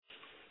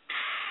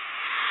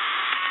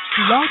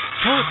Blog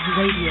Talk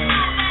Radio.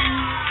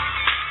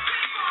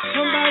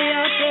 Somebody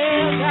out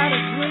there got a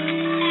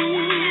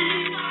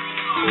dream.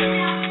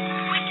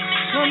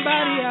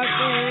 Somebody out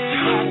there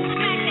got a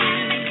dream.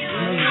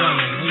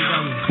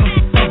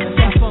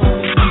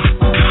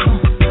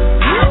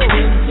 I've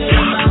been to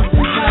the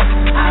mountaintop,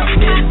 I've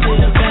been to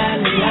the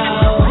valley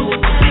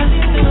low.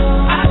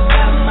 I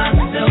got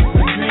myself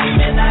a dream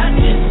and I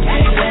just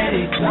can't let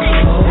it go.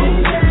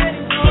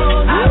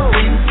 I've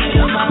been to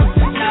the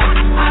mountaintop,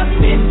 I've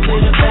been to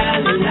the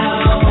valley low.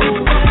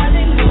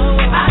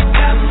 I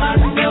got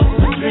myself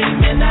a dream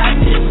and I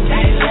just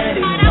can't let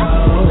it go.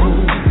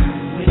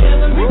 With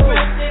every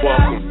breath that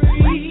I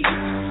breathe,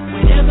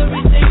 with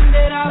everything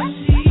that I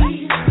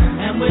see,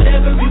 and with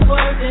every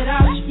word that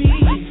I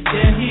speak,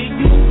 they'll hear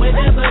you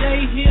whenever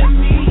they hear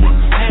me.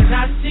 As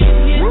I sit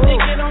here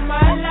thinking on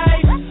my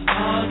life,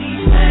 all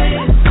these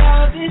hands,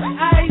 all this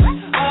ice,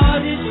 all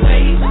this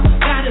faith,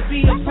 gotta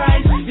be a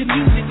price. The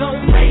music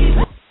gon' raise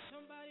it.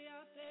 Somebody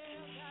out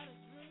there got a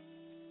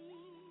dream.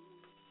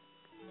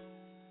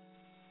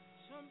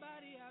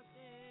 Somebody out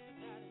there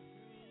got a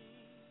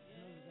dream.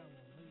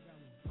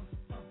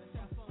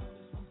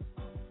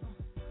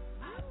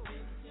 I've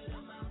been to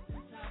the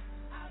mountaintop,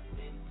 I've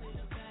been to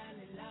the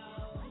valley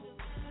low.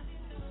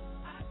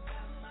 I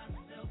got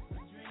myself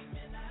a dream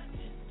and I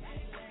just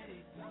can't let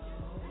it go.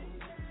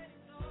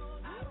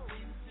 I've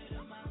been to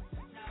the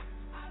mountaintop,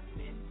 I've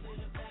been to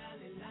the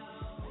valley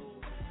low.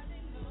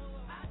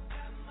 I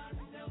got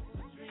myself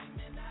a dream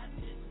and I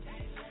just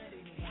can't let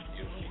it go.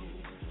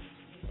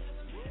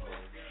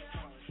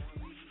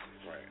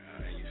 Right,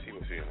 and you see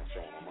what's here on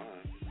showing on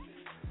mine.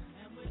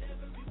 And with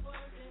every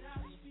word that I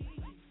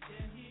speak,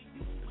 they'll hear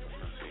you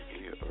whenever See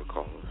any other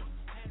callers.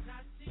 as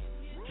I sit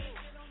here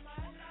thinking on my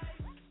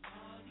life.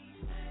 All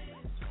these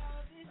hands,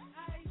 all this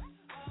ice,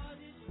 all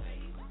this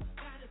faith,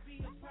 gotta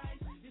be a price.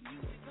 The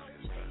music gon'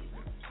 raise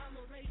it.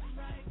 I'ma raise it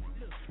right.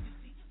 Look, you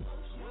see,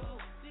 most y'all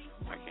think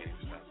I can't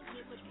even stop the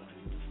music. It's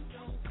playing.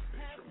 don't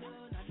have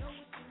none. I know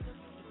it's in the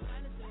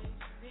kind of things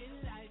in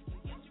life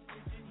can get you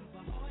pushing you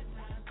for hard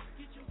times.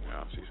 Get you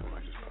Yeah, I see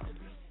somebody just popped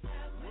in.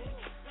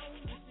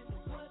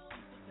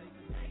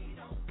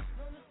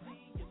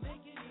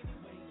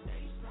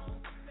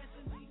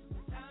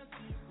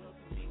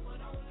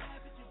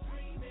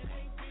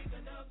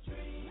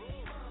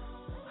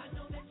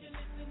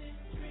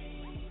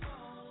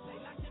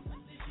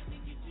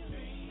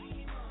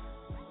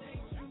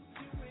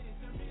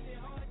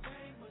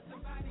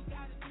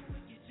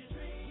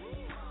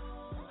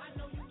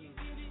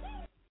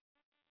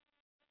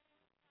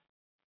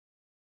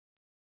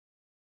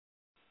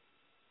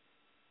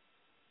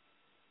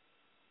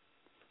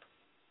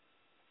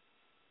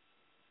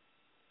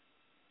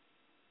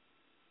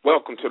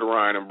 Welcome to the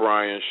Ryan and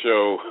Bryan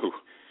Show.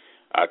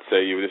 I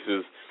tell you, this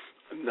is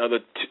another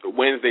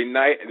Wednesday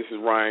night, and this is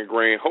Ryan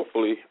Green.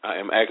 Hopefully, I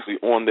am actually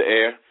on the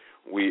air.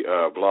 We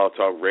Blog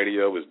Talk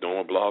Radio is doing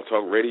what Blog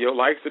Talk Radio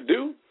likes to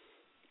do,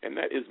 and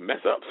that is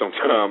mess up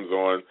sometimes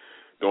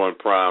during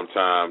prime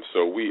time.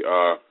 So we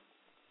are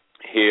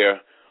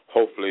here.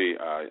 Hopefully,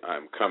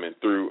 I'm coming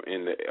through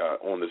in the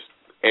on the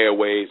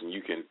airways, and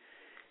you can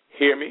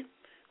hear me.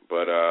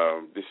 But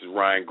this is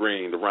Ryan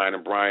Green, the Ryan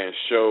and Bryan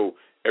Show,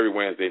 every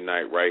Wednesday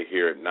night right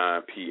here at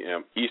 9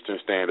 p.m. Eastern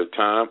Standard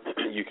Time.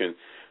 You can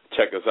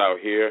check us out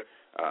here.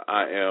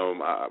 I am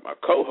my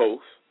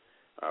co-host.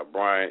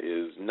 Bryan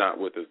is not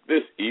with us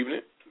this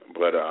evening,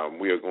 but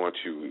we are going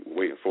to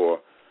wait for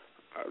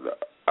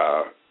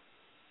our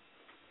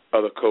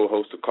other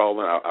co-host to call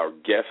in, our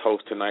guest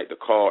host tonight to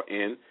call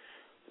in.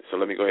 So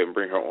let me go ahead and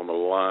bring her on the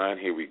line.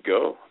 Here we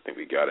go. I think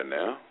we got it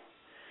now.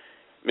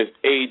 Miss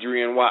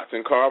Adrienne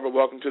Watson Carver,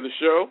 welcome to the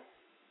show.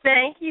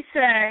 Thank you,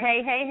 sir.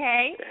 Hey, hey,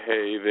 hey.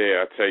 Hey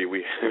there. I tell you,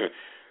 we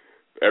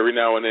every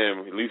now and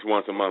then, at least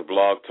once a month,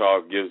 Blog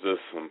Talk gives us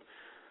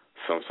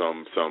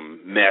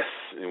some mess,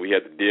 and we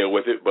have to deal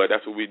with it. But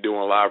that's what we do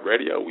on live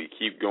radio. We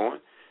keep going.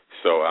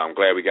 So I'm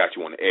glad we got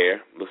you on the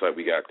air. Looks like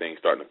we got things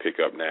starting to pick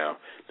up now.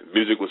 The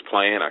music was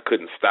playing. I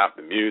couldn't stop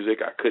the music.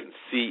 I couldn't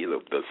see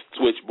the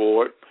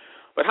switchboard.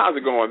 But how's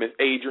it going, Miss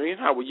Adrienne?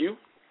 How are you?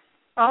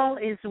 All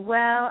is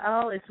well.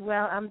 All is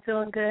well. I'm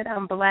doing good.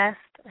 I'm blessed.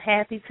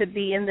 Happy to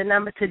be in the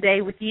number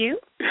today with you.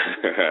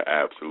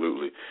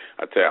 Absolutely.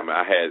 I tell you,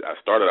 I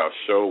started our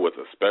show with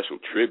a special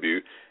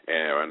tribute,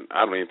 and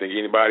I don't even think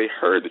anybody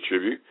heard the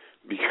tribute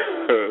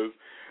because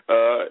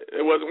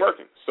it wasn't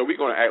working. So we're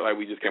going to act like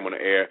we just came on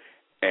the air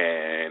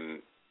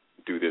and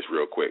do this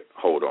real quick.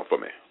 Hold on for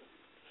me.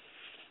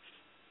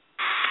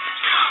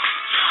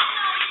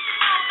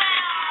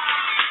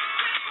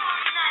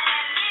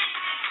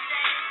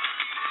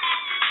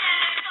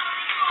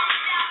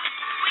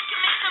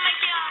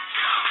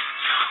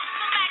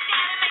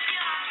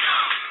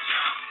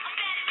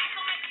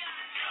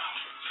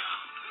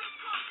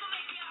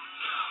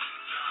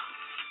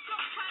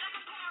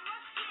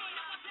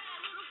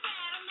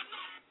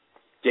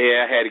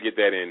 Yeah, I had to get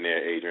that in there,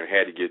 Adrienne.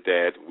 Had to get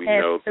that. We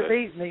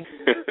Absolutely. know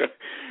that.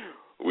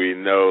 We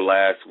know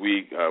last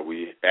week,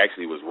 we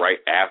actually was right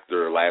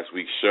after last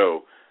week's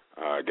show.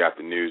 Got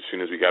the news as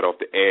soon as we got off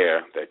the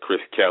air that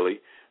Chris Kelly,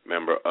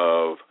 member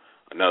of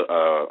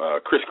another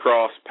Criss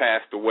Cross,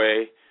 passed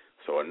away.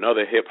 So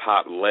another hip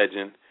hop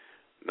legend,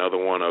 another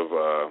one of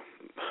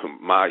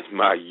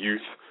my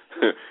youth.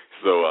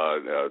 So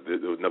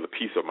another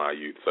piece of my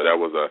youth. So that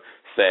was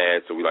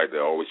sad. So we like to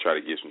always try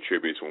to give some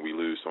tributes when we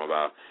lose some of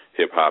our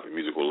hip hop and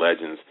musical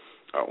legends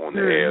on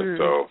the air.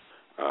 So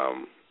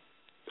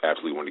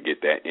absolutely want to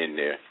get that in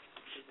there.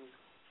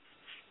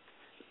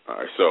 All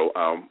right. So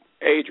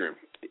Adrian,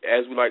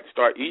 as we like to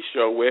start each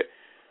show with,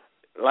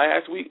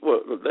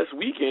 this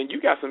weekend,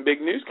 you got some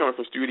big news coming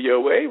from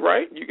Studio A,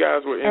 right? You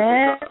guys were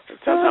in.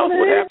 Tell us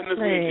what happened this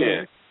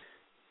weekend.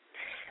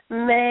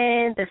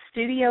 Man, the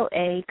Studio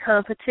A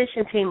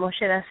competition team, or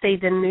should I say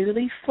the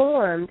newly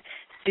formed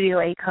Studio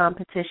A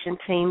competition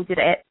team,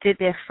 did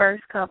their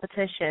first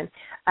competition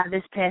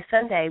this past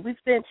Sunday.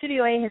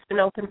 Studio A has been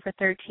open for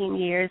 13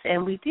 years,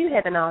 and we do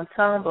have an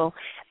ensemble,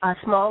 a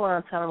small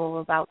ensemble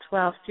of about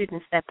 12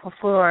 students that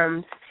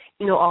performs,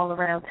 all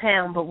around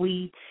town, but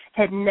we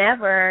had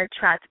never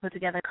tried to put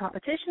together a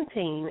competition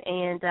team.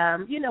 And,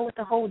 with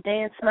the whole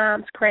Dance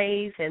Moms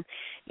craze and,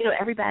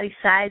 everybody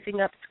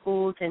sizing up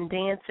schools and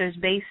dancers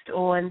based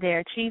on their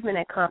achievement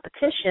at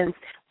competitions,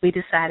 we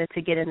decided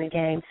to get in the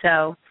game.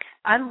 So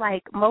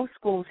unlike most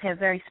schools have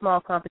very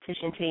small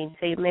competition teams,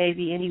 they may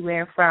be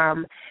anywhere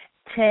from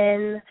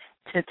 10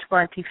 to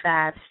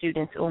 25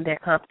 students on their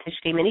competition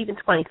team, and even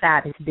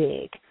 25 is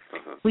big.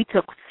 We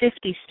took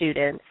 50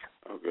 students.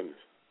 Oh, goodness.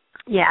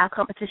 Yeah, our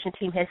competition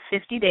team has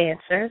 50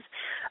 dancers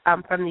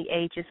from the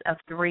ages of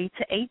 3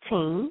 to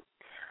 18.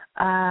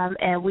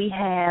 And we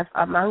have,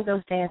 among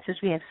those dancers,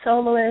 we have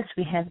soloists,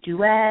 we have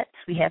duets,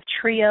 we have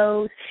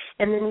trios,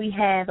 and then we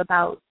have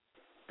about,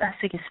 I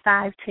think it's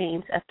 5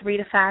 teams, a 3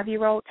 to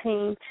 5-year-old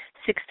team,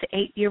 6 to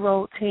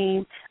 8-year-old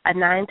team, a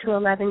 9 to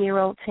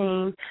 11-year-old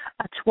team,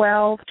 a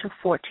 12 to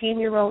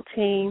 14-year-old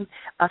team,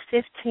 a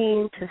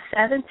 15 to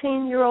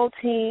 17-year-old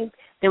team.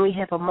 Then we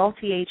have a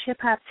multi-age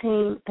hip-hop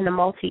team and a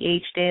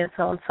multi-age dance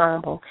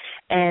ensemble.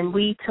 And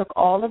we took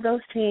all of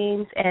those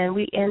teams and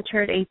we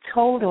entered a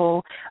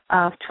total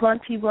of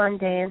 21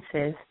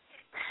 dances.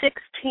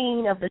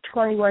 16 of the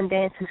 21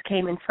 dances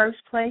came in first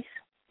place.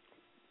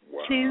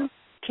 Wow. 2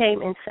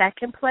 came in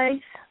second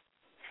place.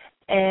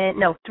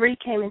 3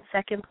 came in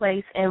second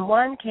place, and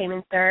 1 came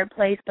in third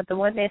place. But the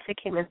one dance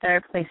that came in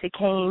third place, it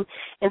came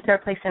in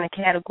third place in a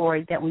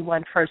category that we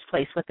won first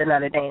place with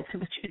another dance. It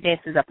was 2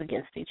 dances up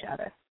against each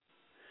other.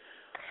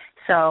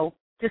 So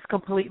just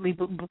completely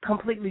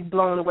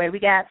blown away. We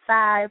got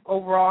 5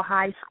 overall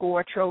high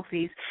score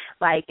trophies.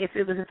 Like if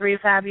it was a 3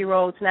 to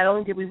 5-year-olds, not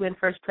only did we win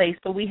first place,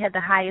 but we had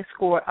the highest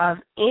score of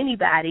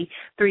anybody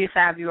 3 to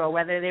 5-year-old,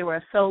 whether they were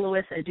a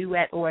soloist, a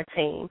duet, or a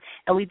team.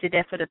 And we did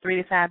that for the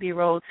 3 to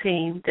 5-year-old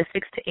team, the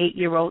 6 to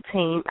 8-year-old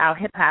team, our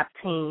hip hop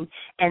team,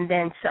 and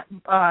then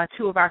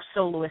 2 of our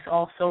soloists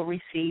also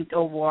received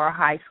overall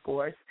high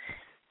scores.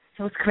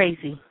 So it's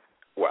crazy.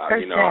 Wow,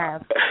 first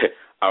time.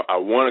 I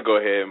want to go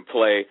ahead and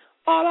play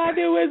All I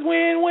Do Is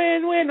Win,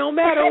 Win, Win, no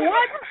matter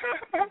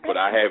what. But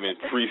I haven't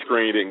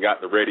pre-screened it and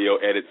got the radio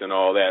edits and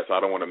all that, so I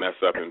don't want to mess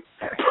up and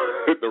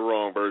put the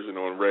wrong version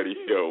on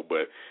radio.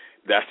 But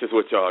that's just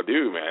what y'all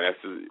do, man.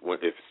 That's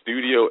just, if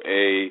Studio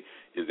A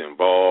is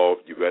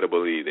involved, you better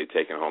believe they're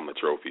taking home the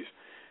trophies.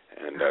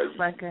 And oh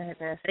my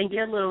goodness! And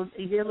your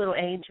little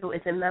angel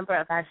is a member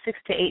of our 6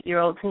 to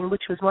 8-year-old team,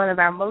 which was one of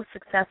our most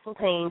successful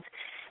teams.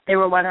 They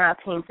were one of our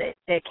teams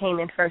that came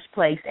in first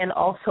place and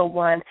also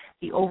won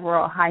the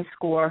overall high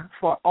score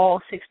for all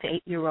 6 to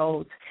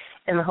 8-year-olds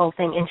in the whole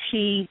thing. And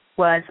she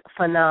was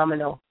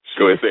phenomenal.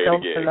 Go ahead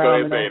and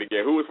say it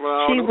again. Who was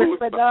phenomenal? She was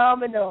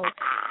phenomenal.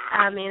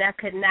 I mean, I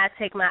could not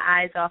take my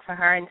eyes off of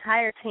her. Her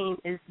entire team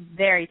is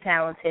very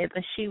talented,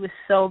 but she was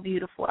so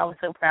beautiful. I was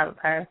so proud of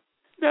her.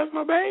 That's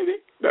my baby.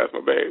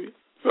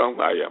 So I'm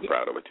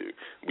proud of her, too.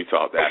 We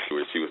talked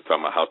afterwards. She was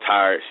talking about how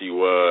tired she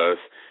was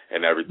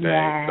and everything.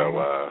 Yeah, so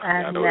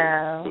I know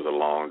it was a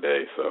long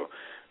day. So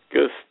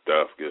good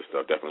stuff.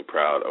 Definitely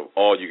proud of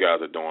all you guys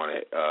are doing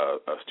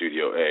at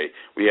Studio A.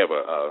 We have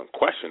a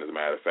question, as a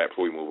matter of fact,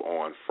 before we move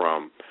on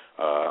from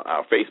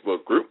our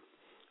Facebook group.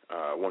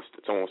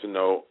 Someone wants to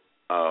know,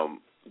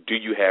 do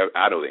you have,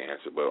 I know the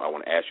answer, but I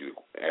want to ask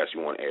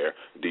you on air,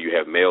 do you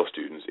have male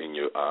students in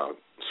your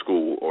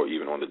school or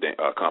even on the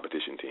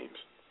competition teams?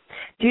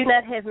 Do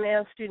not have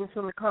male students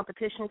on the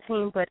competition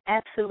team, but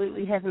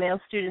absolutely have male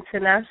students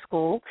in our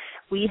school.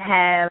 We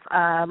have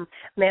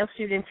male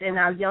students in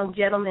our Young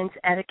Gentlemen's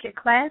Etiquette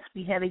class.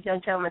 We have a Young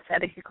Gentlemen's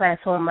Etiquette class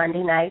on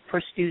Monday night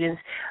for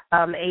students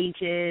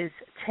ages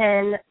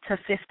 10 to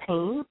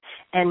 15,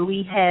 and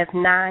we have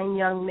 9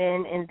 young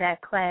men in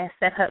that class.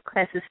 That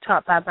class is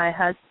taught by my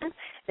husband.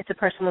 It's a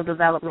personal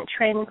development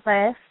training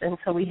class, and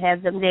so we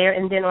have them there.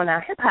 And then on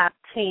our hip-hop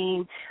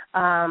team,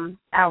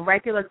 our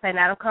regular,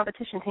 not our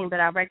competition team, but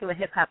our regular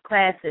hip-hop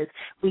classes,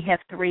 we have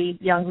 3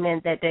 young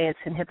men that dance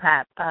in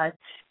hip-hop.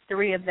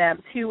 3 of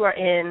them, 2 are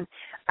in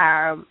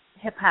our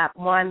hip-hop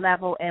 1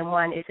 level, and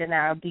 1 is in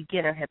our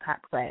beginner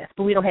hip-hop class.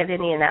 But we don't have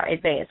any in our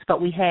advanced,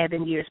 but we have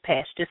in years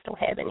past, just don't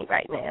have any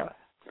right now.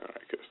 All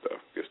right, good stuff.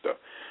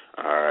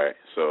 All right.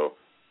 So,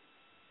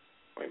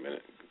 wait a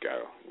minute.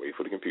 Gotta wait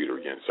for the computer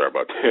again. Sorry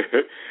about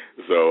that.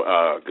 So,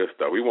 good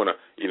stuff. We want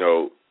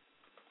to,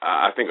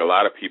 I think a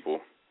lot of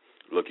people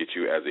look at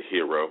you as a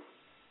hero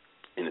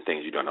in the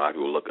things you've done. A lot of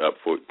people look up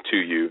to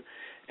you.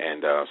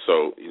 And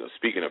so,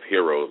 speaking of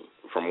heroes,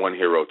 from one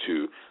hero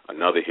to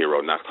another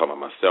hero, not talking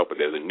about myself, but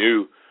there's a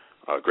new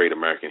great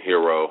American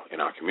hero in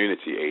our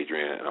community,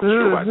 Adrian, and I'm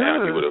sure by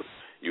now you would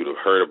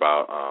have heard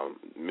about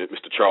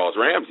Mr. Charles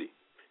Ramsey.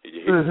 Did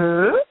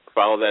you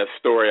follow that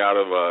story out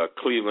of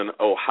Cleveland,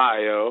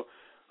 Ohio?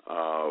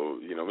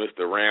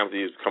 Mr.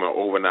 Ramsey is becoming an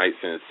overnight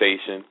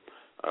sensation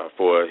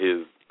for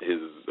his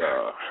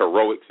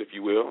heroics, if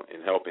you will,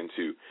 in helping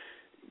to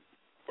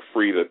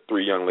free the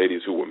 3 young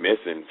ladies who were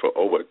missing for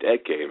over a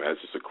decade. Man,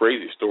 it's just a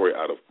crazy story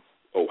out of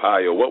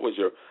Ohio. What was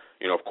your,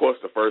 of course,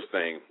 the first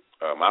thing,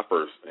 my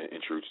first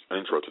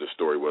intro to the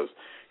story was,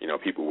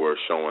 people were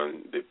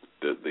showing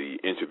the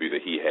interview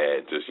that he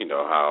had, just,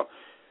 how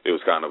it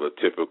was kind of a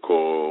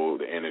typical,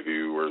 the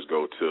interviewers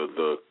go to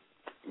the,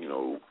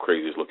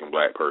 craziest looking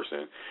black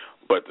person.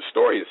 But the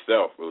story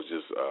itself was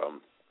just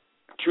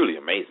truly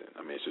amazing.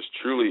 I mean, it's just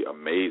truly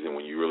amazing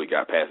when you really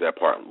got past that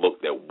part and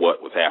looked at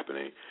what was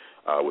happening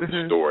with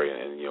the story.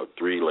 And,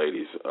 3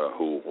 ladies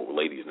who were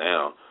ladies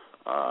now,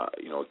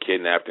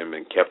 kidnapped him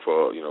and kept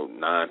for,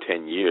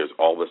 9-10 years,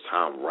 all this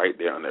time right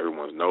there under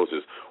everyone's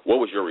noses. What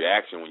was your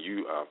reaction when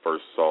you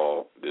first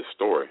saw this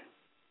story?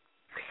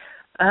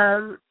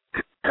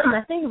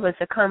 I think it was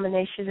a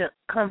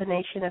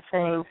combination of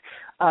things.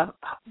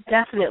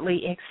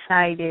 Definitely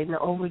excited and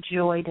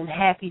overjoyed and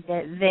happy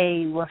that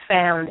they were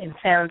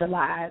found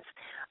alive.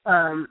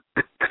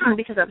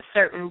 Because I'm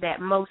certain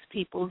that most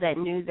people that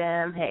knew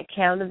them had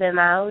counted them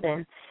out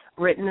and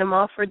written them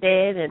off for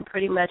dead and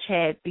pretty much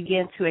had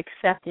begun to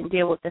accept and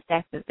deal with the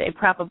fact that they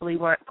probably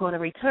weren't going to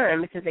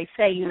return, because they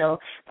say,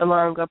 the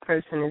longer a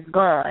person is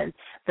gone,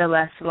 the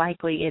less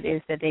likely it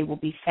is that they will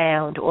be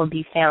found or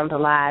be found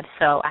alive.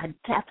 So I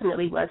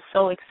definitely was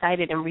so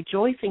excited and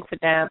rejoicing for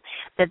them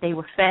that they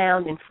were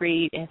found and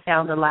freed and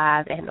found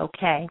alive and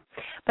okay.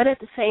 But at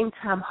the same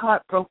time,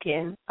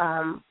 heartbroken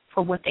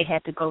for what they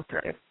had to go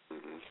through.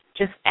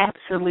 Just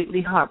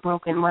absolutely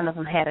heartbroken. One of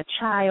them had a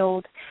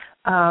child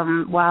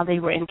while they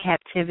were in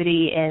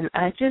captivity, and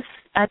I just,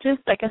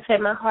 like I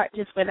said, my heart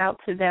just went out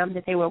to them,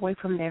 that they were away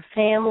from their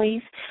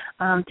families,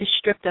 just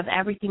stripped of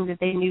everything that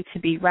they knew to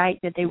be right,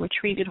 that they were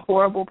treated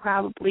horrible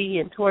probably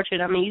and tortured.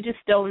 I mean, you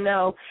just don't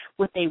know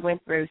what they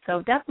went through.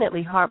 So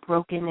definitely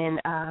heartbroken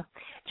and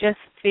just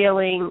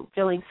feeling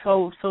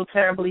so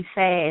terribly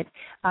sad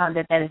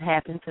that had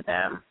happened to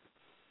them.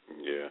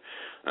 Yeah,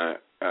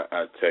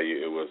 I tell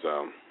you, it was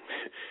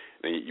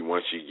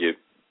once you get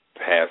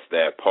past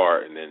that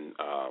part, and then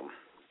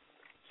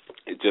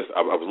it just,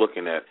 I was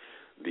looking at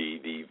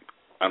the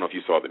I don't know if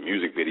you saw the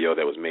music video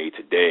that was made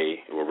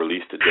today or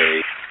released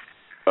today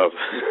of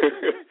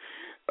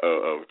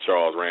of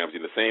Charles Ramsey.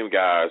 The same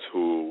guys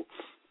who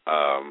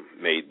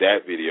made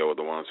that video are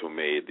the ones who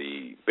made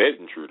the Bed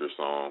Intruder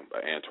song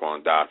by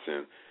Antoine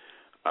Dotson.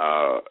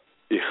 And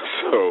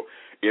so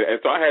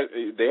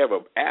they have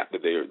an app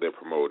that they're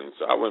promoting.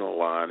 So I went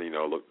online,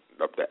 looked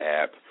up the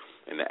app,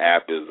 and the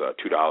app is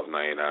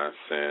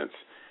 $2.99.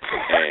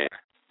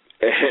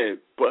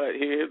 But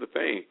here's the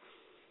thing: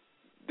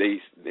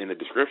 in the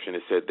description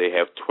it said they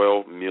have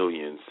 12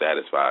 million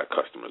satisfied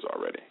customers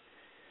already.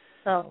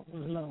 Oh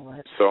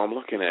Lord! So I'm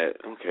looking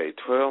at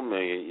 12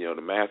 million.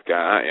 The math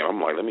guy I am.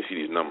 I'm like, let me see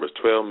these numbers.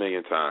 12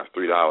 million times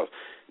 $3.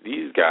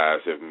 These guys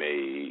have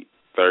made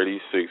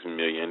 $36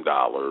 million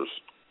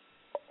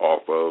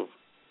off of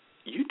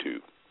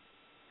YouTube.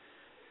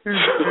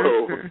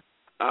 So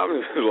I'm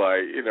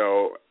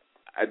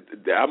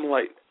I'm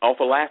like off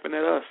of laughing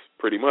at us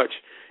pretty much,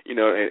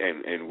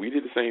 and we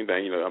did the same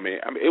thing, I mean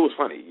it was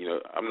funny,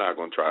 I'm not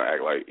going to try to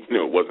act like,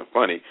 it wasn't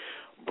funny,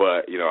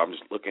 but, I'm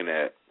just looking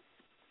at,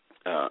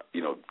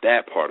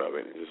 that part of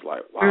it, and it's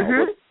like,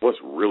 wow, what's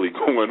really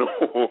going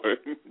on,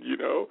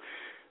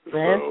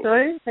 That's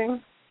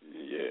amazing.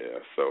 Yeah,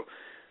 so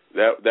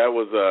that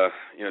was,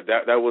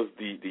 that was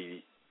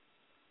the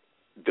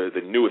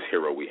newest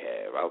hero we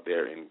have out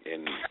there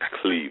in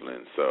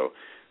Cleveland. So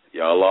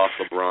y'all lost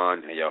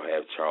LeBron and y'all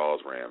have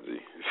Charles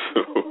Ramsey.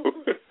 So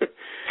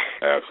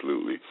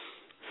absolutely.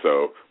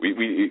 So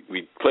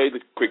we played the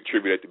quick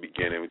tribute at the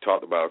beginning. We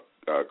talked about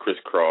Chris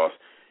Cross.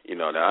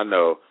 Now I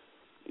know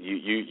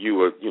you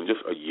were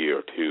just a year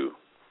or two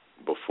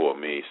before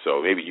me, so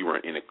maybe you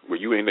weren't were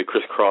you into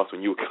Chris Cross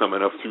when you were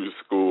coming up through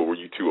school, or were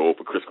you too old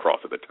for Chris Cross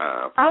at the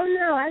time? Oh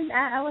no,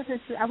 I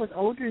wasn't. I was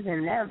older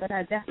than that, but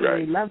I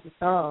definitely loved the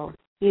song.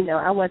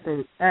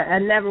 I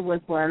never was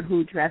one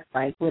who dressed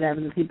like whatever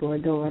the people were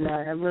doing.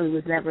 I really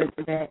was never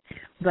into that.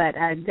 But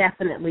I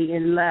definitely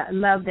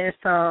love their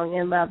song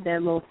and love their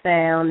little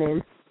sound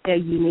and their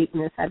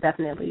uniqueness. I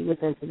definitely was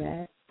into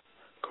that.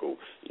 Cool.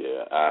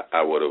 Yeah,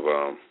 I would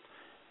have.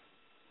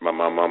 My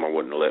mama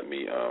wouldn't have let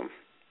me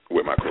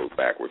wear my clothes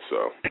backwards,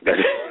 so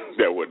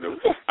that wouldn't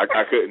have.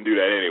 I couldn't do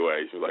that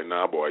anyway. She was like,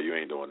 "Nah, boy, you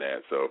ain't doing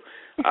that." So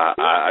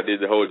I did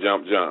the whole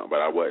jump, but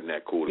I wasn't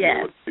that cool to be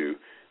able to do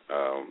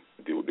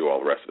do all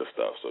the rest of the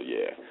stuff. So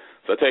yeah.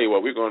 So I tell you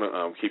what, we're going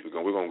to keep it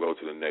going. We're going to go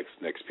to the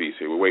next piece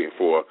here. We're waiting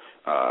for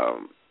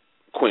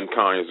Quinn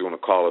Conyers is going to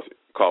call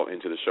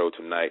into the show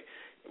tonight.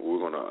 We're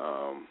going to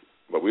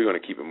but we're going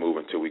to keep it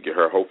moving until we get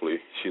her.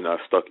 Hopefully she's not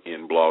stuck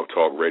in Blog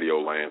Talk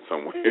Radio land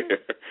somewhere.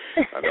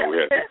 I know we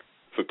had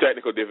some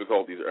technical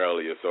difficulties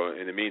earlier. So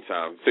in the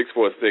meantime,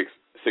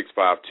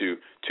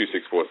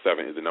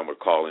 646-652-2647 is the number to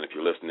call in if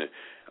you're listening.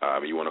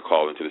 You want to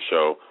call into the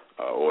show,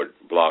 or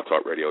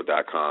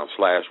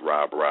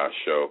blogtalkradio.com/Rob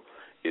Show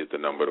is the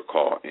number to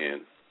call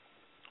in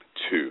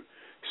to.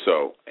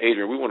 So,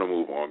 Adrian, we want to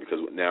move on because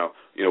now,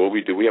 what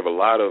we do, we have a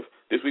lot of,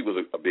 this week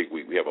was a big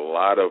week. We have a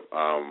lot of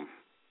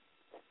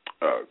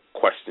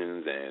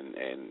questions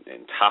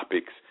and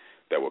topics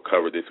that were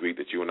covered this week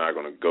that you and I are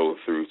going to go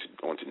through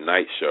on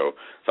tonight's show.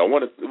 So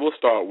we'll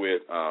start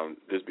with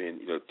this being,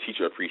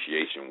 Teacher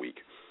Appreciation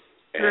Week.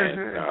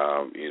 And,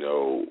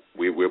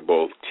 we're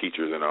both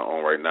teachers in our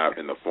own right, not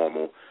in the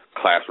formal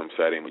classroom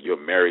setting, but you're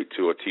married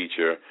to a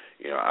teacher.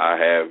 I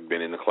have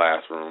been in the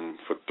classroom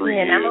for 3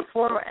 years. And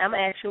I'm an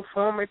actual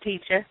former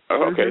teacher.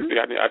 Oh, okay. See,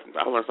 I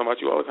learn something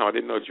about you all the time. I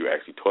didn't know that you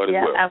actually taught as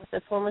well. Yeah, I was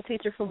a former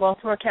teacher for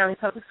Baltimore County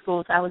Public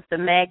Schools. I was the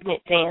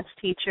magnet dance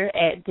teacher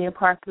at Deer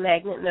Park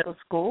Magnet Middle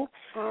School.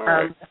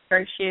 Right. The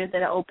first year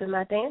that I opened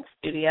my dance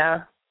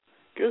studio.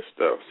 Good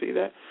stuff. See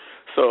that?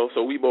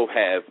 So we both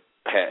have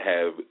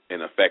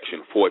an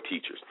affection for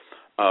teachers.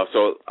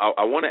 So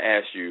I want to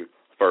ask you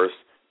first,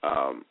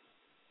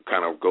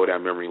 kind of go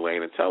down memory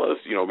lane and tell us,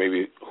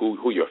 maybe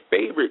who your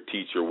favorite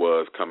teacher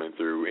was coming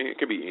through. And it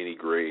could be any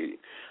grade.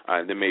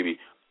 And then maybe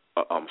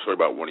sorry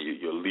about one of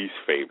your least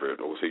favorite,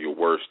 or say your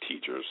worst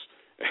teachers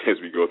as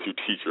we go through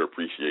Teacher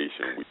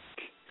Appreciation Week.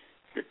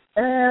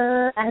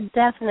 I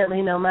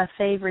definitely know my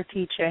favorite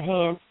teacher,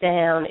 hands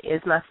down,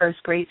 is my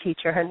first grade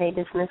teacher. Her name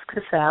is Miss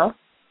Cassell.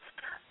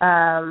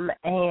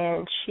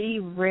 And she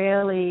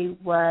really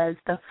was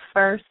the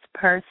first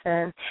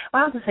person.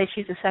 Well, I was going to say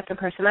she's the second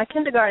person. My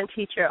kindergarten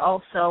teacher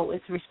also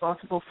is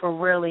responsible for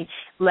really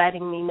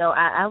letting me know.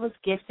 I was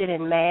gifted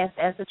in math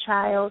as a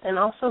child and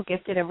also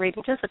gifted in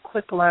reading, just a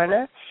quick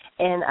learner.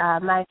 And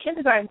my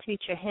kindergarten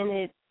teacher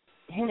hinted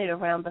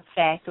around the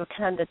fact, or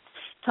kind of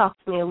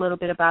talked to me a little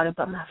bit about it,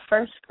 but my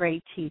first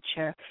grade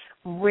teacher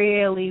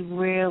really,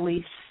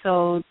 really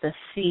sowed the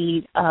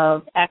seed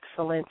of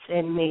excellence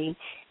in me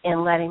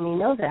and letting me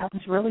know that I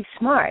was really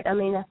smart. I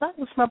mean, I thought I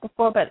was smart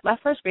before, but my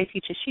first grade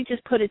teacher, she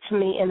just put it to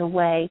me in a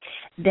way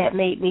that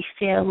made me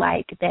feel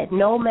like that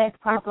no math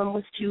problem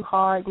was too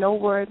hard, no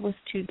word was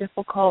too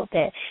difficult,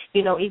 that,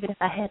 even if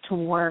I had to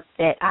work,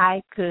 that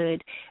I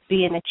could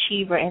be an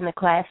achiever in the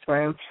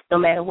classroom no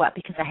matter what,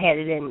 because I had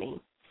it in me.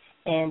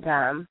 And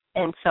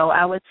so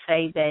I would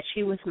say that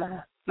she was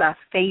my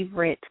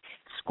favorite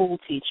school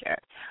teacher.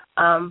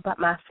 But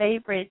my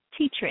favorite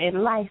teacher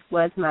in life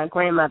was my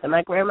grandmother.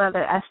 My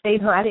grandmother, I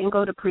stayed home. I didn't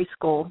go to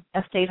preschool.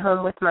 I stayed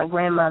home with my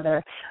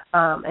grandmother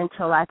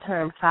until I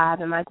turned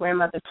 5, and my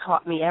grandmother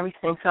taught me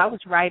everything. So I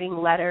was writing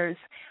letters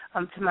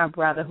to my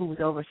brother who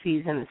was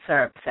overseas in the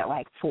service at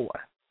like 4.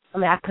 I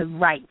mean, I could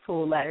write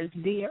full letters.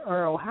 Dear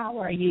Earl, how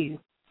are you?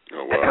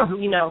 Oh, wow.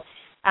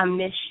 I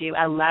miss you.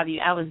 I love you.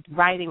 I was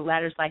writing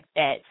letters like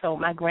that. So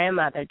my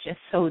grandmother just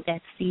sowed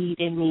that seed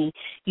in me,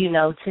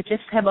 to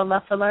just have a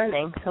love for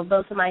learning. So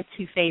those are my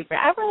two favorite.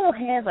 I really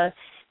don't have a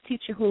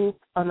teacher who,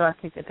 I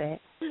take it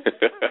back.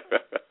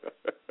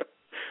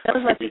 Those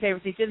are my two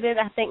favorite teachers. Then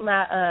I think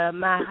my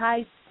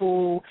high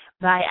school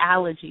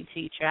biology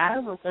teacher, I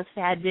was going to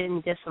say I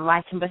didn't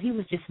dislike him, but he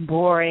was just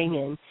boring,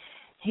 and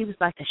he was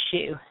like a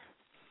shoe.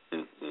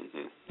 He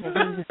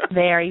was just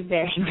very,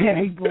 very,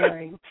 very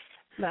boring.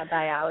 My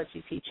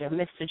biology teacher,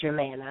 Mr.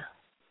 Germana.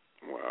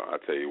 Well, I'll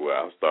tell you what,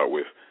 I'll start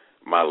with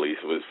my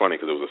least. It was funny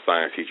because it was a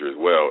science teacher as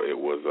well. It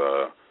was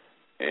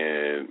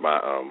and my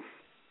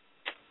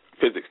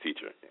physics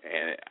teacher.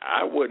 And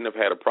I wouldn't have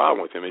had a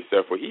problem with him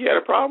except for he had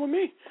a problem with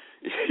me.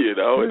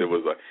 And it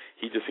was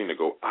he just seemed to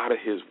go out of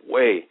his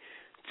way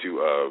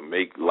to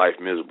make life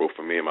miserable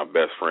for me and my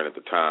best friend at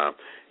the time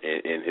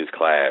in his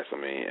class. I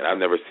mean, and I've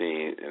never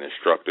seen an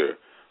instructor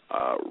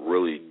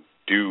really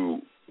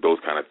do those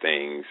kind of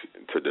things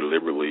to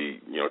deliberately,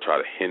 try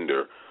to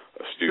hinder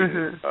a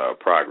student's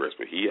progress.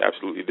 But he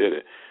absolutely did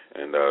it.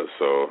 And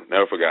so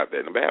never forgot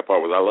that. And the bad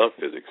part was I love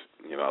physics.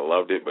 I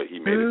loved it, but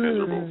he made it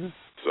miserable.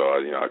 So,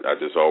 I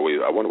just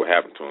always, I wonder what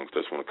happened to him.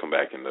 Just want to come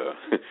back and,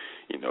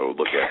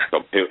 look at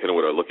him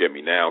with a look at me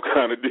now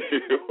kind of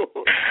deal.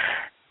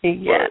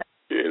 Yeah.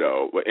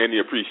 But in the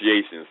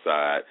appreciation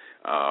side,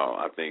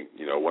 I think,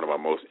 one of my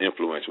most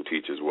influential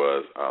teachers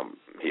was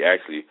he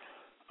actually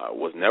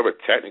was never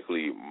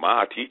technically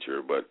my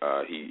teacher, but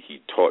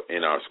he taught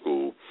in our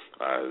school.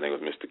 His name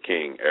was Mr.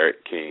 King,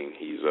 Eric King.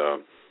 He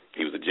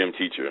was a gym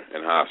teacher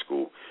in high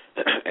school,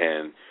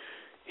 and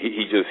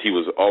he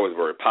was always a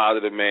very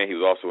positive man. He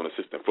was also an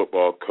assistant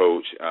football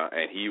coach,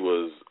 and he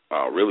was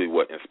really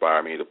what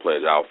inspired me to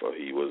pledge Alpha.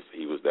 He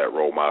was that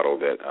role model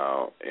that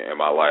in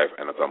my life.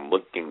 And as I'm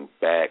looking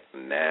back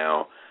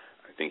now,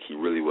 think he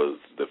really was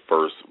the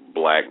first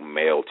black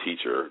male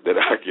teacher that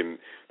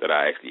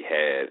I actually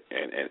had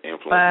and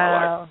influenced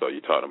my life. So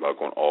you're talking about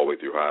going all the way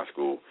through high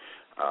school,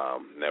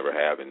 never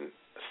having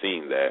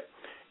seen that.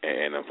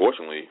 And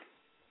unfortunately,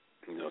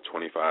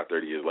 25,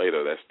 30 years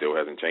later, that still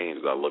hasn't changed.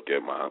 As I look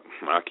at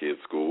my kids'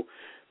 school,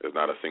 there's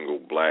not a single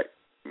black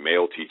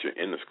male teacher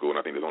in the school, and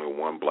I think there's only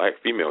one black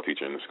female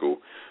teacher in the school.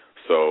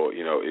 So,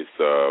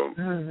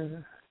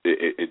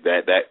 it's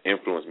that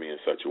influenced me in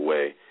such a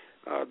way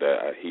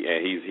that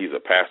he's a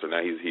pastor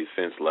now. He's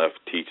since left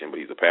teaching, but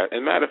he's a pastor.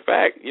 And matter of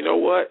fact, you know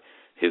what?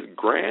 His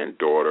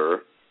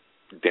granddaughter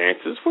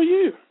dances for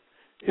you.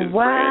 His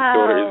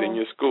granddaughter is in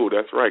your school.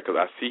 That's right, because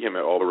I see him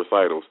at all the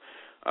recitals.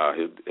 I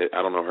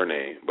don't know her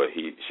name, but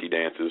she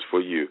dances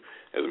for you,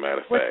 as a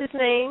matter of fact. What's his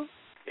name?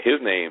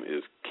 His name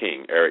is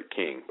King, Eric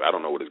King. I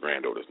don't know what his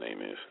granddaughter's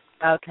name is.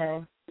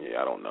 Okay.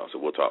 Yeah, I don't know, so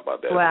we'll talk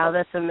about that. Wow,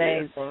 that's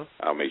amazing. Yeah,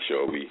 I'll make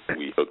sure we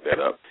hook that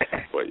up.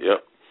 But,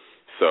 yep.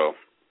 So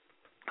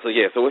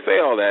we'll say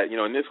all that.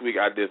 And this week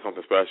I did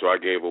something special. I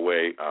gave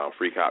away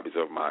free copies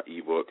of my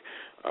ebook,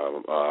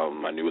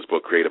 my newest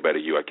book, Create a Better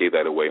You. I gave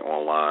that away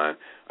online,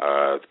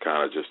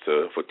 kind of just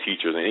for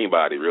teachers and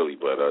anybody really,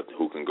 but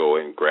who can go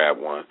and grab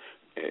one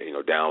and,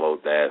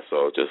 download that.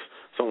 So just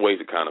some ways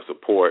to kind of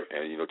support.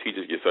 And,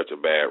 teachers get such a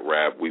bad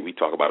rap. We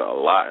talk about it a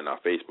lot in our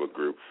Facebook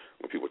group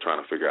when people are trying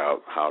to figure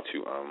out how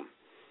to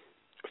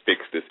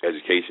fix this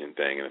education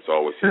thing. And it's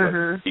always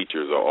like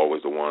teachers are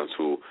always the ones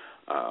who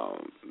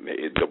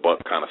the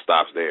buck kind of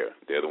stops there.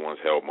 They're the ones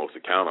held most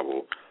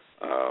accountable.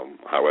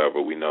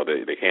 However, we know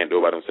that they can't do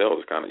it by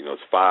themselves. It's kind of,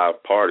 it's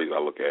 5 parties I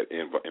look at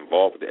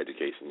involved with the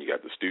education. You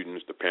got the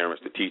students, the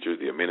parents, the teachers,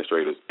 the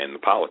administrators, and the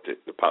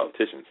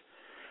politicians.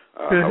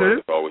 However,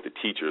 it's always the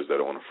teachers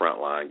that are on the front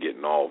line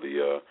getting all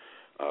the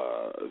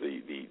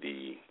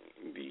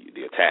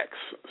attacks,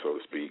 so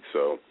to speak.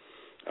 So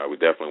we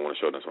definitely want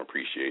to show them some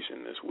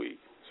appreciation this week.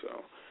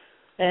 So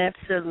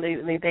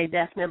absolutely, they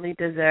definitely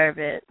deserve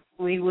it.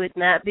 We would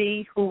not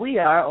be who we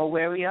are or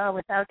where we are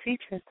without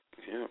teachers.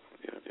 Yeah,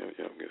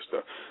 good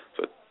stuff.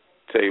 So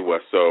tell you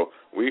what, so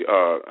we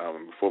are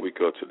before we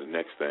go to the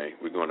next thing,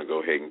 we're going to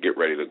go ahead and get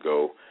ready to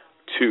go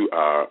to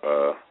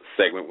our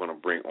segment. We're going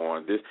to bring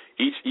on this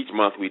each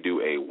month. We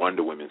do a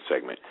Wonder Women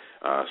segment.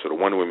 So the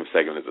Wonder Women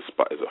segment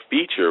is a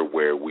feature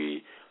where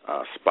we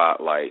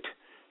spotlight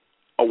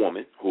a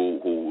woman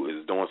who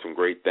is doing some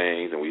great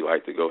things, and we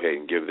like to go ahead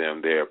and give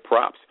them their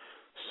props.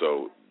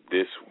 So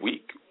this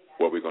week,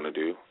 what we're going to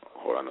do?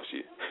 Hold on,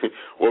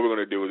 what we're going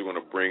to do is we're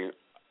going to bring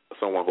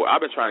someone who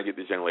I've been trying to get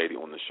this young lady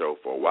on the show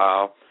for a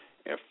while,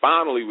 and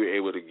finally we're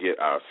able to get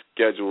our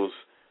schedules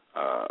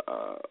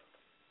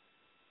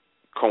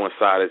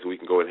coincided so we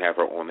can go ahead and have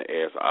her on the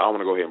air. So I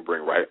want to go ahead and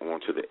bring right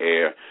onto the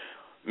air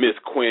Miss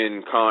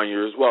Quinn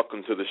Conyers.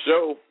 Welcome to the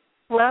show.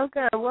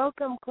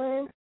 Welcome,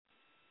 Quinn.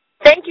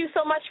 Thank you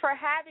so much for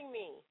having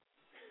me.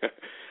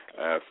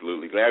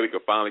 Absolutely. Glad we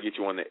could finally get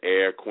you on the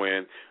air,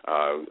 Quinn.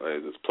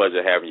 It's a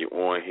pleasure having you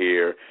on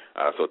here.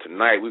 So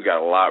tonight we've got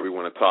a lot we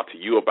want to talk to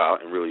you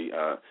about and really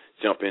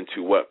jump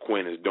into what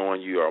Quinn is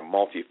doing. You are a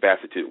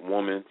multifaceted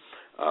woman.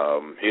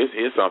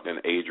 Here's something,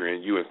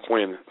 Adrian. You and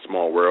Quinn,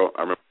 small world.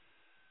 I remember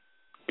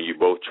you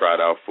both tried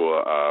out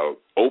for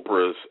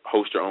Oprah's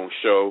Host Your Own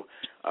Show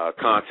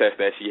contest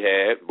that she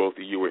had. Both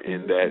of you were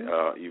in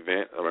that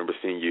event. I remember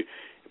seeing you,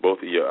 both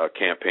of your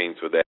campaigns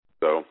for that.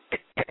 So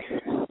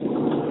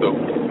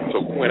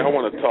Quinn, I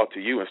want to talk to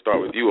you and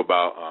start with you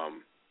about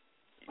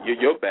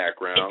your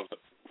background.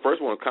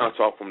 First, I want to kind of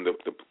talk from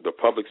the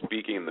public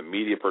speaking and the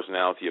media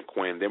personality of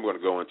Quinn. Then we're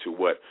going to go into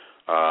what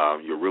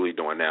you're really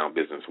doing now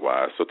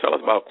business-wise. So tell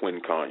us about Quinn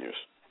Conyers.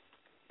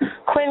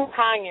 Quinn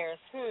Conyers.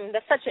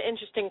 That's such an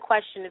interesting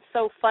question. It's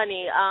so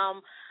funny.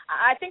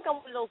 I think I'm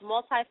one of those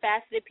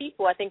multifaceted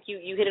people. I think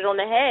you hit it on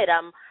the head.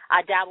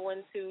 I dabble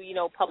into,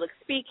 public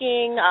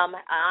speaking, an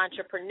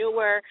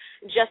entrepreneur,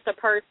 just a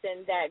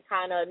person that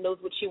kind of knows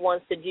what she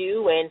wants to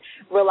do and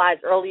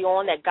realized early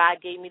on that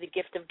God gave me the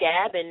gift of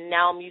gab, and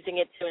now I'm using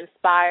it to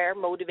inspire,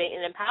 motivate,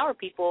 and empower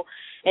people,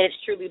 and it's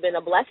truly been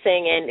a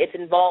blessing, and it's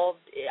evolved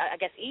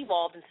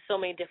into so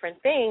many different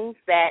things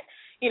that,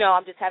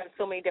 I'm just having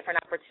so many different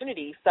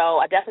opportunities.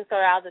 So I definitely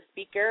started out as a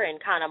speaker and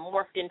kind of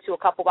morphed into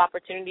a couple of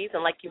opportunities.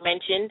 And like you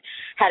mentioned,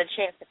 had a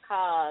chance to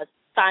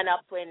sign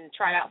up and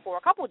try out for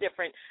a couple of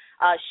different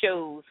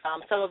shows.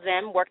 Some of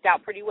them worked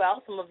out pretty well.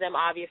 Some of them,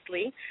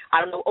 obviously,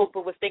 I don't know,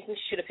 Oprah was thinking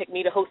she should have picked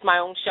me to host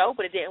my own show,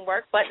 but it didn't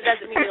work. But it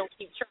doesn't mean you don't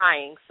keep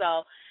trying.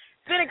 So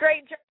it's been a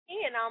great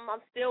journey, and I'm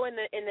still in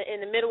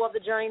the middle of the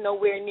journey,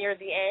 nowhere near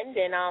the end,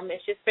 and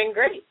it's just been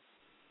great.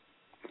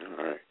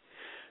 All right.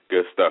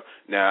 Good stuff.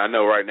 Now, I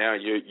know right now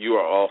you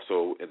are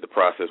also in the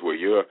process where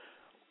you're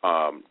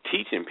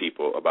teaching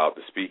people about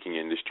the speaking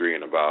industry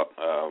and about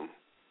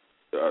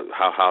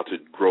how to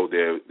grow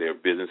their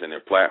business and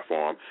their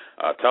platform.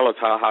 Tell us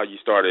how you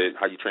started,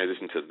 how you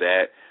transitioned to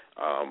that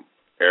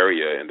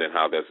area, and then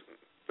how that's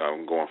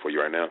going for you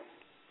right now.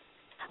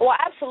 Well,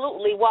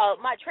 absolutely.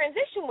 Well, my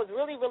transition was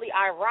really, really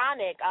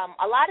ironic.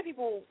 A lot of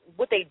people,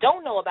 what they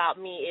don't know about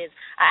me is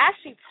I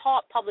actually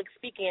taught public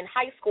speaking in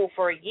high school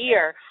for a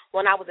year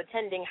when I was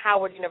attending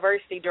Howard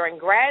University during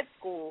grad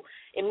school.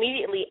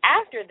 Immediately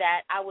after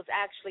that, I was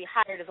actually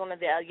hired as one of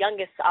the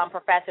youngest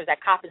professors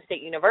at Coppin State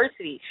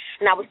University.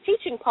 And I was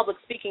teaching public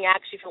speaking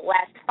actually for the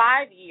last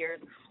 5 years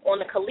on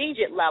the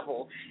collegiate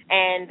level.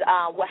 And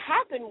what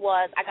happened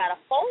was I got a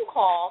phone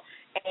call,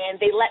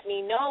 and they let me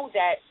know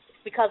that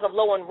because of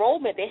low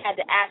enrollment, they had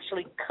to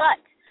actually cut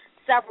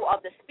several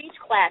of the speech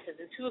classes,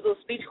 and 2 of those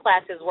speech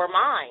classes were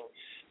mine.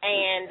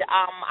 And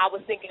I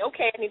was thinking,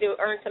 okay, I need to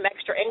earn some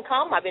extra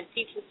income. I've been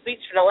teaching speech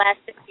for the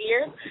last 6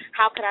 years.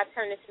 How can I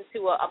turn this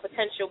into a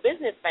potential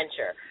business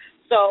venture?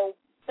 So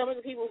some of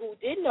the people who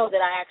did know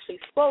that I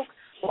actually spoke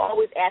were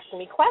always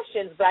asking me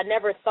questions, but I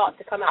never thought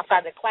to come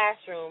outside the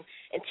classroom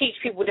and teach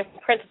people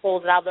different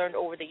principles that I've learned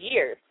over the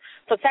years.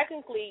 So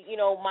technically, you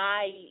know,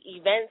 my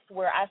events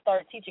where I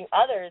started teaching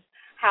others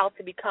how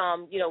to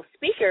become, you know,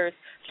 speakers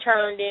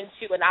turned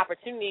into an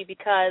opportunity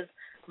because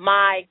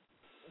my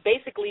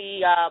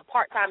basically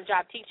part-time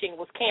job teaching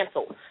was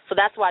canceled. So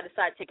that's why I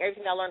decided to take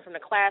everything I learned from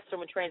the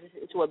classroom and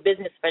transition into a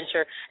business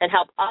venture and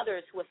help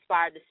others who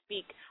aspire to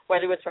speak,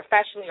 whether it's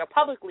professionally or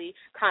publicly,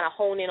 kind of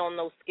hone in on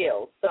those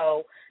skills.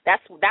 So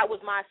that was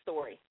my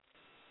story.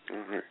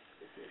 Mm-hmm.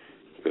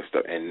 Good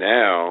stuff. And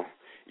now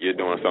you're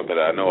doing something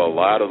that I know a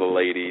lot of the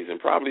ladies, and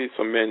probably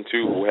some men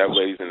too who have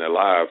ladies in their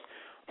lives,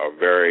 are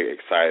very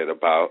excited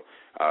about.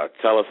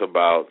 Tell us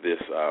about this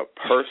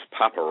purse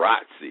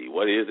paparazzi.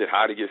 What is it?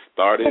 How to get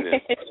started?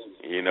 And,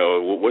 you know,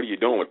 what are you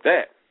doing with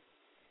that?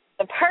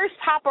 The purse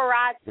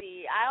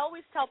paparazzi. I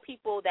always tell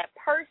people that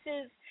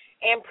purses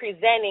and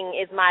presenting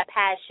is my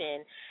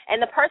passion. And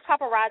the purse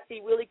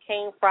paparazzi really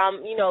came from,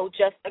 you know,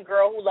 just a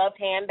girl who loved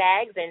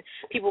handbags, and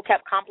people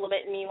kept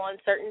complimenting me on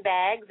certain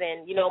bags.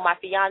 And, you know, my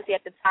fiance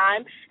at the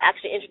time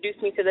actually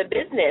introduced me to the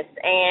business.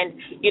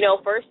 And, you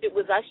know, first it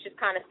was us just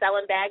kind of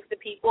selling bags to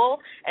people,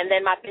 and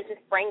then my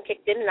business brain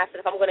kicked in, and I said,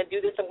 if I'm going to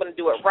do this, I'm going to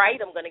do it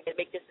right. I'm going to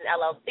make this an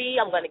LLC.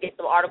 I'm going to get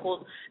some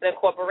articles of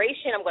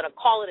incorporation. I'm going to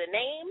call it a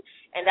name.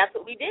 And that's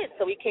what we did.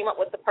 So we came up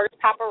with the purse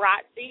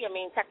paparazzi. I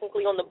mean,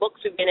 technically on the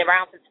books we've been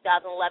around since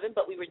 2011,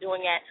 but we were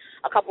doing it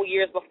a couple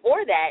years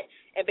before that.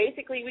 And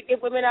basically we give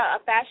women a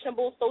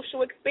fashionable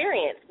social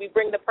experience. We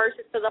bring the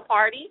purses to the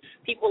party.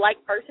 People like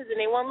purses, and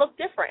they want to look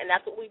different, and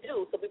that's what we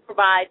do. So we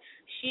provide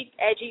chic,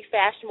 edgy,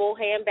 fashionable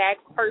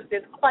handbags,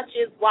 purses,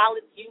 clutches,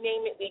 wallets, you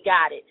name it, we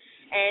got it.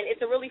 And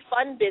it's a really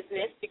fun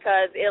business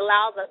because it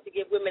allows us to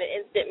give women an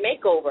instant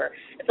makeover.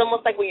 It's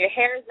almost like when your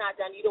hair is not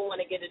done, you don't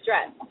want to get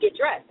dressed.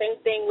 Same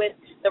thing with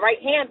the right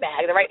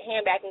handbag. The right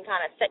handbag can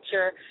kind of set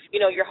your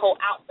whole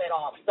outfit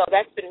off. So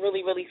that's been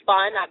really, really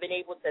fun. I've been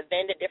able to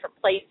vend at different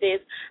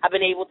places. I've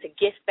been able to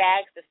gift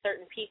bags to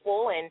certain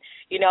people. And,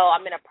 you know,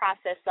 I'm in a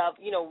process of,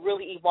 you know,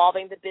 really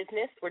evolving the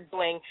business.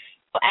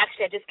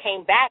 Actually, I just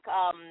came back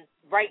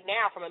right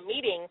now from a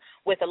meeting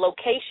with a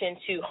location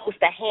to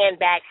host a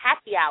handbag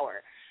happy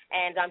hour.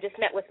 And just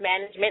met with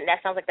management, and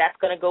that sounds like that's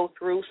going to go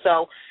through.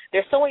 So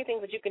there's so many things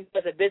that you can do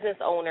as a business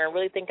owner and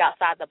really think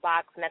outside the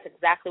box, and that's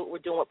exactly what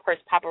we're doing with Purse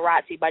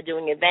Paparazzi by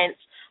doing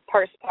events,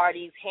 purse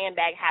parties,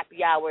 handbag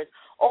happy hours,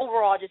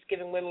 overall just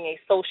giving women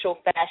a social,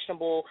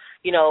 fashionable,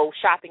 you know,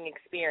 shopping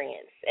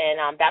experience.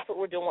 And that's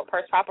what we're doing with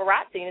Purse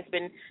Paparazzi, and it's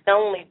been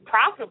not only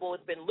profitable,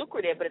 it's been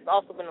lucrative, but it's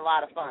also been a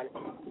lot of fun.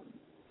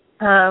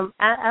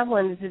 I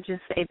wanted to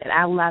just say that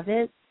I love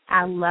it.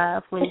 I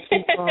love when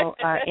people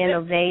are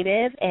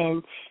innovative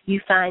and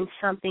you find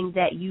something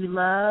that you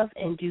love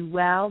and do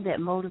well that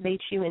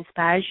motivates you,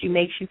 inspires you,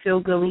 makes you feel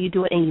good when you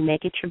do it, and you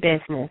make it your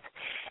business.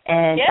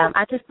 And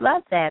I just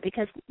love that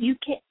because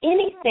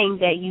anything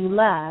that you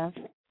love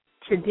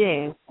to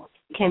do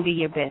can be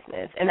your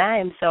business. And I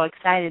am so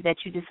excited that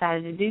you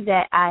decided to do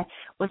that. I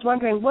was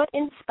wondering what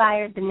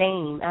inspired the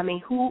name. I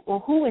mean,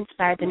 who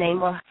inspired the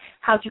name, or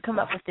how'd you come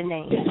up with the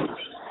name?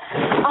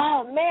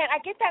 Oh man,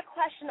 I get that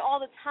question all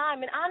the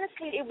time, and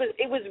honestly, it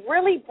was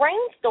really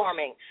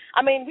brainstorming.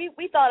 I mean,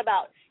 we thought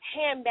about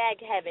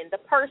handbag heaven,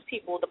 the purse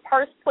people, the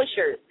purse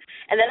pushers,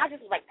 and then I just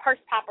was like purse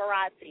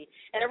paparazzi.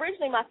 And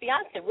originally, my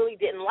fiance really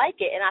didn't like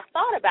it, and I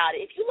thought about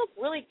it. If you look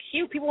really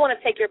cute, people want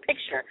to take your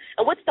picture.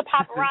 And what's the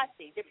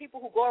paparazzi? They're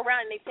people who go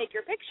around and they take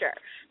your picture.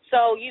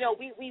 So you know,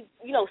 we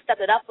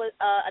stepped it up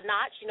a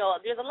notch. You know,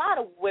 there's a lot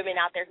of women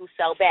out there who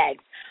sell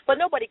bags, but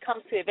nobody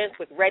comes to events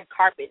with red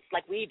carpets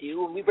like we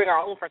do, and we bring our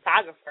own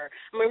photographer.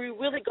 I mean, we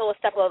really go a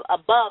step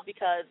above,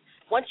 because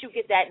once you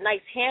get that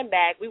nice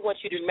handbag, we want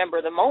you to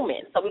remember the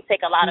moment. So we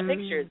take a lot of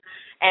pictures.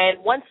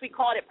 And once we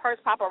called it Purse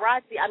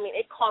Paparazzi, I mean,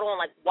 it caught on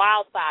like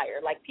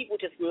wildfire. Like, people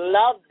just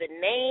loved the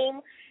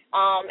name.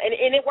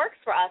 And it works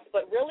for us,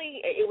 but really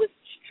it was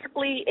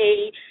strictly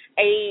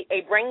a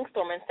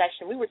brainstorming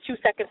session. We were 2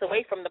 seconds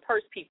away from the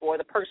purse people or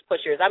the purse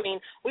pushers. I mean,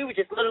 we were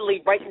just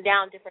literally writing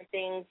down different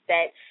things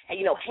that,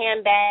 you know,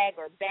 handbag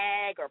or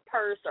bag or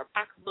purse or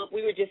pocketbook.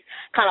 We were just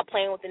kind of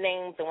playing with the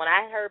names. And when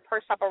I heard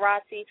Purse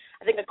Paparazzi,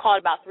 I think I called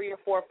about 3 or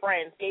 4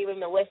 friends, gave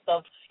them a list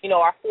of, you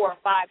know, our 4 or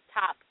 5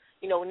 top,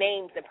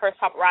 names, and Purse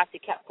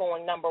Paparazzi kept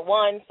going number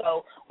one.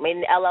 So we made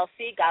an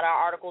LLC, got our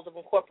articles of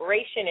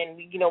incorporation, and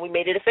we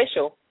made it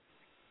official.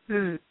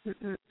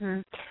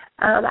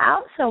 I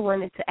also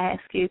wanted to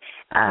ask you,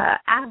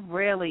 I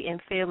really am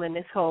feeling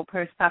this whole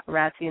Purse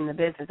Paparazzi in the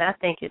business. I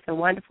think it's a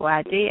wonderful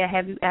idea.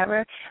 Have you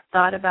ever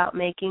thought about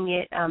making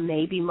it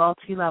maybe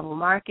multi-level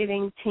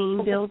marketing,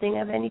 team building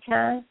of any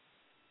kind?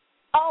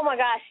 Oh, my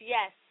gosh,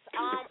 yes.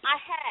 I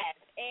have,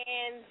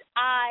 and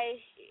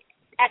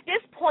at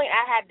this point,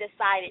 I have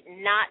decided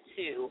not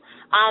to,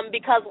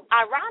 because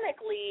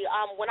ironically,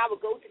 when I would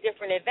go to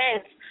different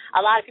events,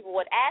 a lot of people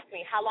would ask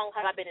me, how long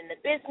have I been in the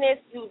business?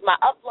 Who's my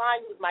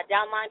upline? Who's my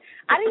downline?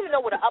 I didn't even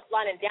know what an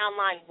upline and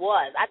downline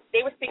was.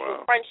 They were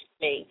speaking French to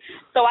me.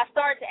 So I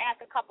started to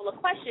ask a couple of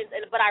questions,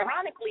 but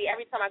ironically,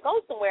 every time I go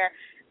somewhere,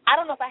 I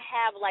don't know if I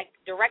have,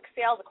 direct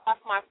sales across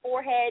my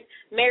forehead.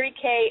 Mary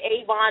Kay,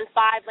 Avon,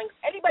 5 Links,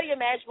 anybody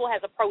imaginable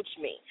has approached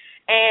me.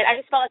 And I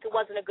just felt like it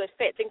wasn't a good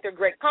fit. I think they're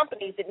great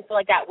companies. Didn't feel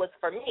like that was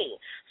for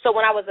me. So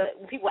when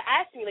people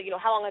asked me,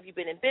 how long have you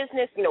been in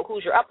business?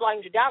 Who's your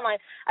upline, who's your downline?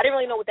 I didn't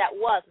really know what that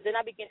was. Then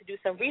I began to do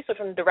some research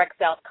on the direct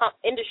sales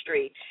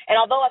industry. And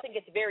although I think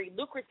it's very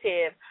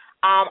lucrative,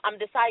 I'm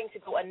deciding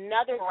to go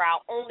another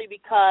route only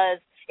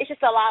because it's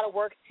just a lot of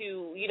work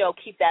to,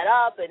 keep that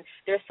up, and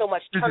there's so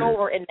much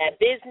turnover in that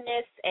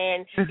business.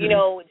 And,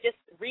 just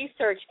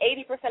research,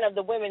 80% of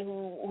the women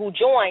who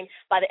join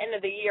by the end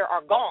of the year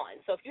are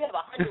gone. So if you have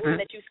 100 women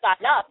that you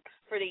sign up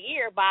for the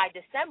year, by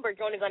December,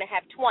 you're only going to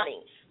have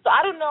 20. So I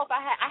don't know if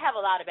I have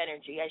a lot of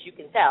energy, as you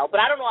can tell,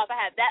 but I don't know if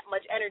I have that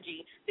much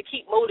energy to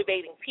keep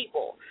motivating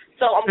people.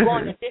 So I'm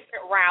going a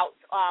different route,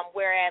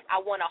 whereas I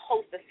want to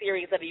host a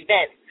series of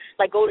events,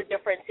 like go to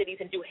different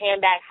cities and do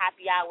handbag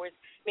happy hours,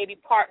 maybe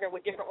partner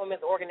with different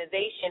women's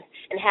organizations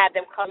and have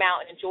them come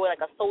out and enjoy a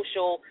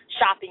social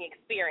shopping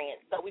experience.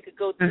 So we could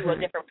go to a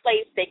different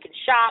place, they can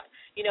shop,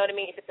 you know what I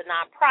mean? If it's a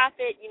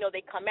nonprofit,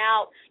 they come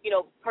out,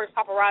 Purse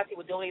Paparazzi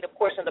would donate a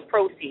portion of the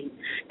proceeds.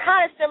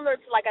 Kind of similar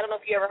to I don't know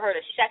if you ever heard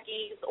of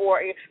Sheckies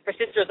or for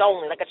Sisters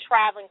Only, like a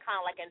traveling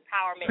kind of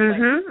empowerment,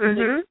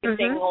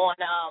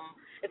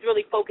 it's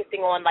really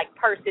focusing on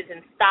purses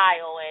and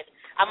style, and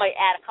I might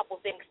add a couple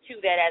things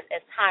to that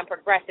as time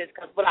progresses,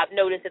 because what I've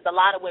noticed is a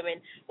lot of women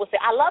will say,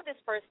 I love this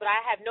purse, but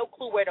I have no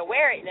clue where to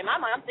wear it. And in my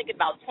mind, I'm thinking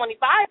about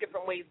 25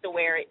 different ways to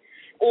wear it.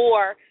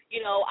 Or,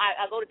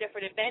 I go to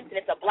different events, and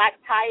it's a black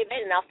tie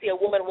event, and I'll see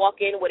a woman walk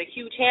in with a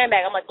huge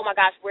handbag. I'm like, oh, my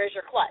gosh, where's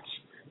your clutch?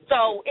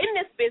 So in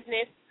this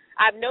business,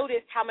 I've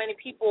noticed how many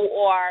people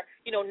are,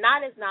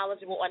 not as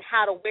knowledgeable on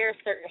how to wear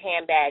certain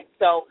handbags.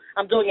 So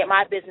I'm doing it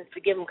my business to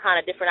give them kind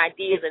of different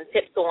ideas and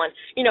tips on,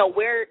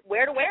 where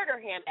to wear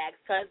their handbags,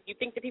 because you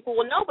think that people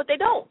will know, but they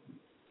don't.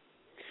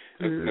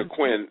 Now,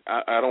 Quinn,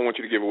 I don't want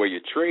you to give away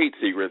your trade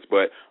secrets,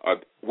 but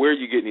where are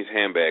you getting these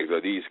handbags? Are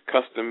these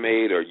custom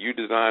made? Are you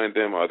designing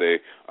them? Are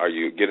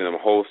you getting them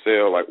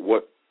wholesale?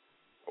 What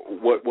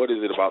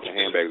is it about the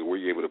handbags?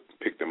 Were you able to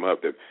pick them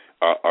up? That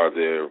are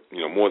there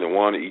more than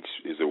one each?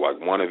 Is it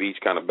one of each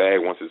kind of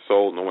bag? Once it's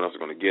sold, no one else is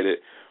going to get it.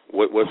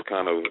 What's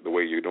kind of the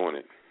way you're doing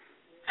it?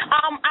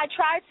 I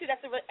try to.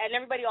 And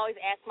everybody always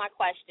asks me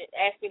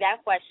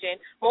that question.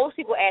 Most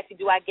people ask me,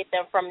 do I get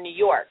them from New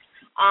York?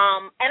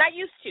 And I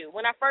used to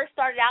when I first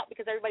started out,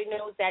 because everybody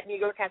knows that New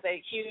York has a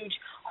huge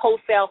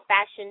wholesale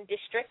fashion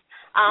district.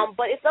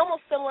 But it's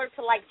almost similar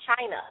to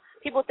China.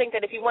 People think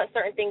that if you want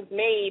certain things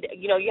made,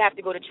 you have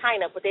to go to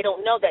China, but they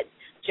don't know that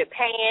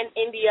Japan,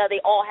 India,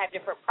 they all have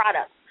different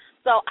products.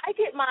 So I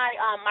get my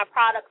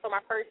products or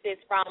my purses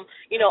from,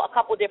 a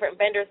couple different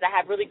vendors that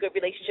have really good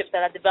relationships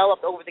that I've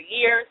developed over the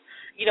years.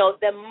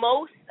 The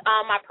most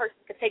my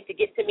purses can take to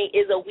get to me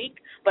is a week,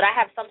 but I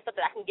have some stuff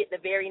that I can get the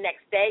very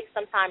next day,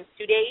 sometimes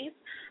 2 days,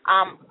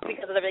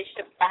 because of the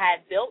relationships I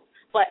had built.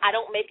 But I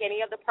don't make any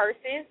of the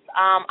purses.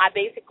 I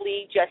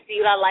basically just see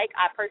what I like.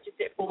 I purchase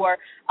it for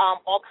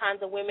all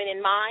kinds of women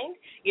in mind.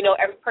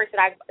 Every purse that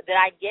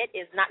I get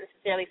is not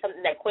necessarily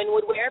something that Quinn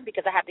would wear,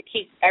 because I have to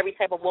keep every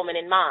type of woman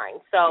in mind.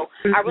 So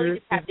I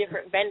really just have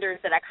different vendors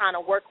that I kind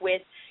of work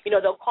with.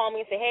 They'll call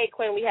me and say, hey,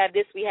 Quinn, we have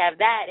this, we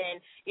have that. And,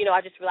 I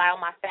just rely on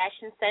my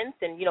fashion sense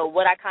and,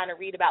 what I kind of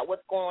read about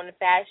what's going on in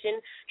fashion,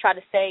 try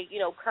to stay,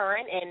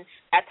 current. And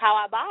that's how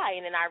I buy.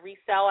 And then I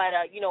resell at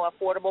a,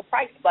 affordable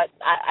price. But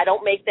I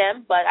don't make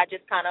them, but I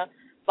just kind of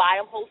buy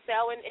them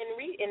wholesale and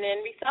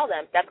then resell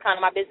them. That's kind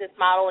of my business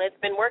model, and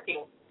it's been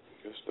working.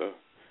 Good stuff.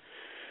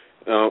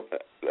 Now,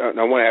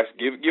 I want to ask,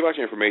 give out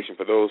your information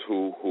for those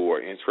who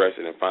are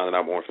interested in finding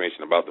out more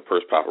information about the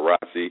Purse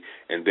Paparazzi,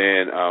 and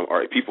then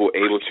are people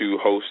able to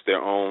host their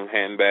own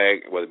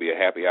handbag, whether it be a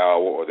happy hour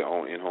or their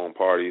own in-home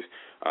parties?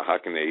 How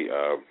can they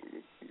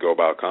go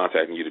about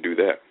contacting you to do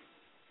that?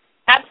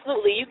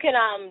 Absolutely. You can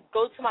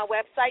go to my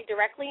website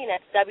directly, and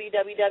that's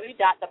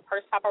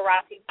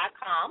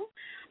www.thepursepaparazzi.com.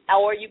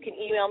 Or you can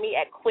email me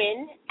at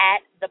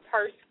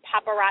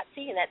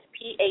Quinn@thepursepaparazzi, and that's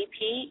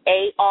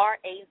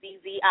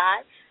PAPARAZZI.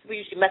 We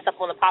usually mess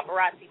up on the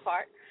paparazzi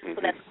part. So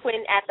that's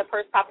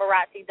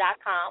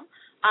Quinn@thepursepaparazzi.com.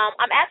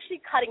 I'm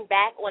actually cutting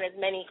back on as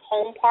many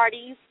home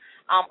parties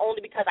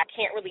only because I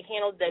can't really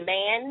handle the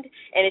demand,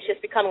 and it's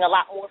just becoming a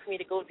lot more for me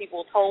to go to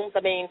people's homes.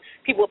 I mean,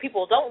 what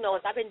people don't know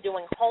is I've been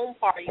doing home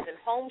parties and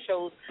home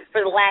shows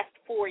for the last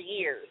 4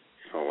 years.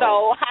 Oh, wow. So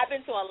I've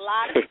been to a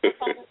lot of people's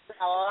homes,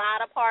 a lot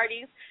of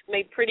parties,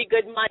 made pretty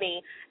good money,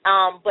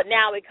 but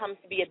now it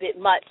comes to be a bit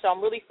much. So I'm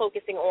really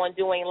focusing on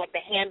doing like the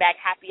handbag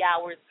happy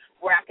hours,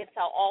 where I can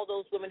tell all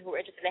those women who are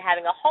interested in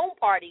having a home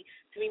party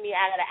to meet me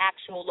at an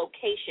actual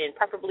location,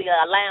 preferably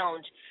a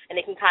lounge, and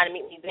they can kind of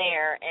meet me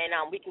there, and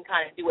we can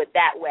kind of do it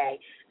that way.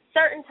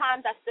 Certain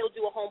times I still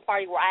do a home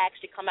party where I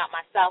actually come out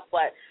myself,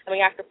 but, I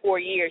mean, after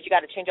 4 years, you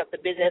got to change up the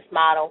business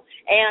model.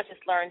 And I just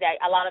learned that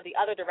a lot of the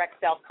other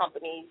direct sales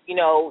companies, you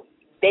know,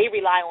 they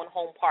rely on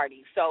home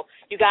parties. So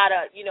you got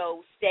to, you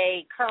know,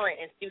 stay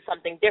current and do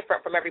something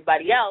different from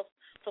everybody else.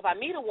 So if I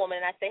meet a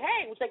woman and I say,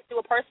 hey, would you like to do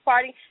a purse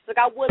party? She's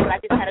like, I would, but I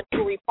just had a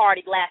jewelry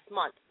party last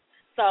month.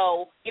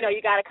 So, you know,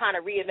 you got to kind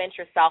of reinvent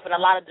yourself. And a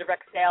lot of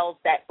direct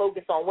sales that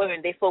focus on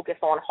women, they focus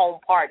on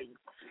home parties.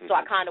 So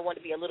I kind of want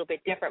to be a little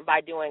bit different by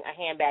doing a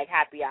handbag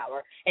happy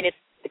hour. And it's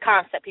the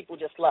concept people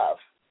just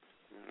love.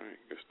 All right,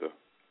 good stuff.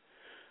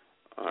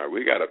 All right,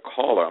 we got a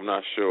caller. I'm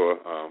not sure.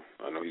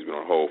 I know he's been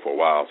on hold for a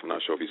while, so I'm not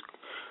sure if he's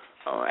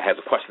has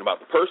a question about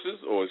the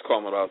purses or is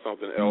calling about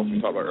something else we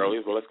talked about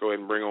earlier. So let's go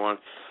ahead and bring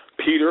on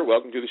Peter.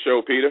 Welcome to the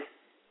show, Peter.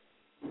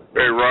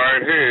 Hey,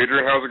 Ryan. Hey,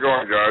 Adrian. How's it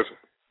going, guys?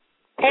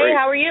 Hey,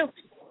 how are you?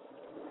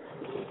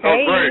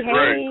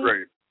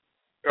 Great.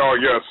 Oh,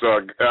 yes,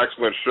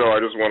 excellent show.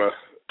 I just want to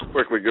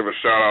quickly give a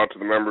shout-out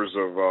to the members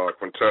of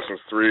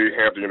Quintessence 3,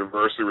 Hampton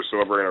University. We're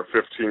celebrating our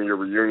 15-year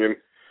reunion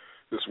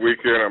this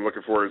weekend. I'm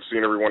looking forward to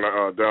seeing everyone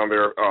down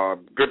there.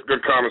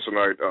 Good comments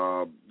tonight.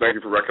 Thank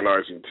you for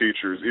recognizing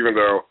teachers. Even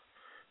though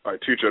I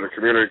teach at a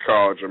community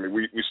college, I mean,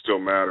 we still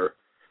matter.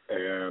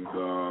 And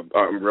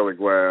I'm really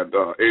glad.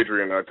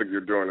 Adrian, I think you're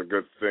doing a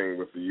good thing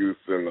with the youth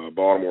in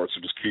Baltimore,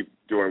 so just keep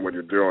doing what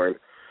you're doing.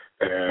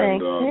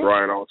 And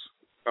Ryan,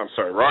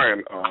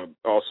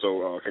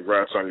 also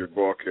congrats on your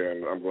book,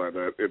 and I'm glad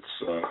that it's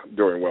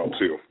doing well,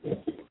 too.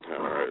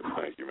 All right.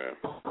 Thank you, man.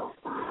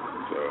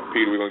 So,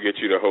 Peter, we're going to get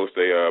you to host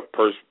a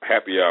purse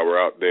happy hour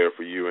out there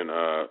for you and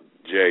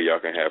Jay. Y'all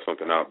can have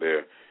something out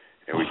there,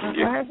 and we can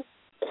get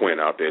Quinn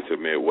out there to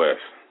Midwest.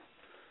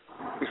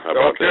 How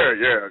about that?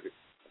 Yeah.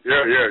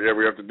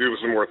 We have to do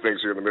some more things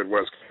here in the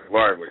Midwest.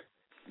 Lively.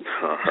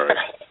 All right.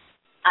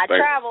 I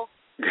travel.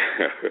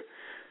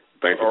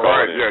 Thanks for calling. All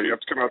right, in. You have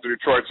to come out to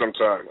Detroit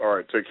sometime. All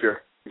right, take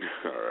care.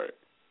 All right.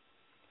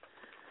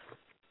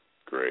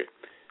 Great.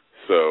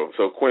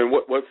 So Quinn,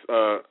 what's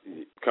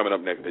coming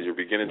up next? As you're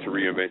beginning to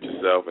reinvent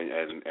yourself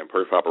and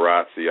Purse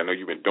Paparazzi, I know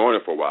you've been doing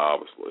it for a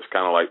while. It's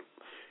kind of like,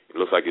 it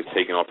looks like it's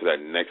taking off to that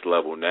next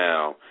level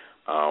now.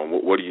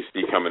 What do you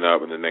see coming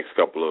up in the next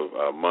couple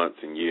of months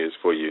and years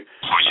for you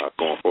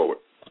going forward?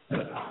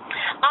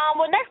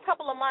 Well, next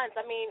couple of months,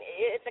 I mean,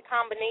 it's a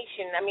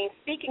combination. I mean,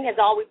 speaking has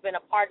always been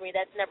a part of me.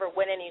 That's never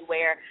went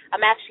anywhere.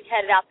 I'm actually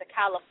headed out to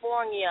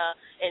California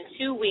in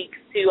 2 weeks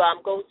to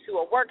go to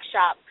a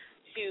workshop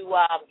to,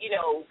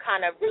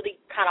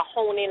 kind of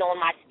hone in on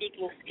my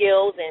speaking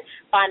skills and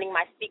finding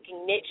my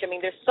speaking niche. I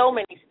mean, there's so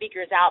many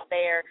speakers out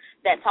there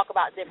that talk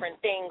about different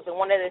things, and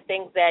one of the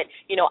things that,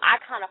 I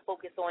kind of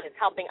focus on is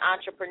helping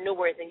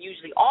entrepreneurs and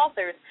usually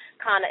authors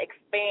kind of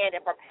expand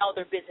and propel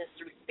their business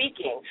through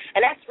speaking.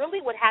 And that's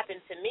really what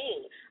happened to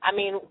me. I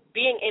mean,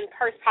 being in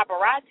Purse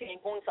Paparazzi and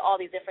going to all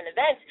these different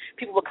events,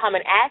 people would come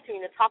and ask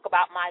me to talk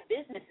about my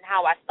business and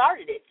how I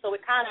started it. So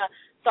it kind of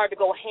started to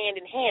go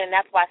hand in hand, and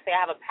that's why I say I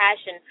have a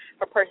passion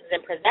for purses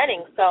and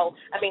presenting. So,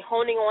 I mean,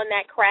 honing on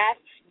that craft,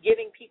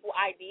 giving people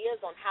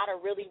ideas on how to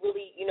really,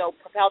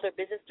 propel their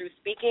business through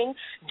speaking,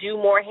 do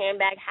more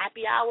handbag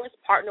happy hours,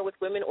 partner with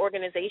women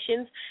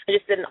organizations. I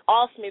just did an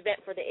awesome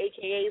event for the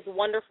AKA's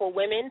Wonderful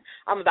Women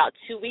about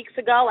 2 weeks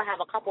ago. I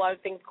have a couple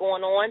other things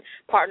going on,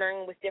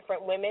 partnering with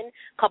different women.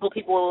 A couple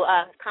people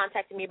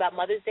contacted me about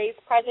Mother's Day's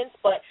presents,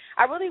 but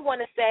I really want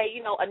to say,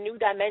 a new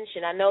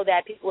dimension. I know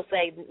that people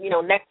say,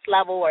 next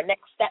level or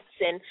next steps,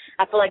 and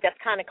I feel like that's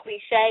kind of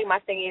cliche. My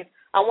thing is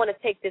I want to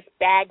take this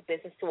bag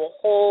business to a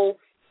whole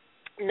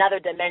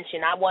another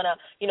dimension. I want to,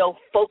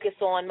 focus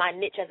on my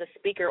niche as a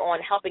speaker on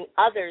helping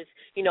others,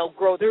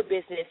 grow their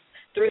business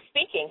through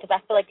speaking, because I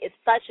feel like it's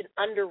such an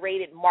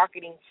underrated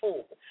marketing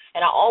tool.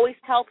 And I always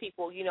tell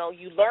people, you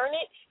learn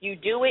it, you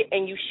do it,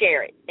 and you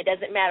share it. It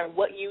doesn't matter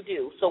what you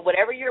do. So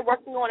whatever you're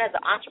working on as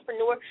an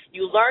entrepreneur,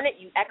 you learn it,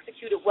 you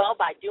execute it well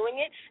by doing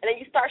it, and then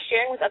you start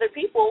sharing with other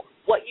people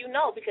what you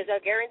know, because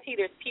I guarantee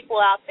there's people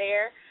out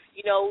there,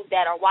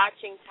 that are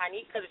watching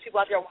Tanika, there's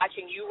people out there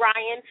watching you,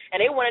 Ryan,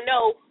 and they want to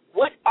know,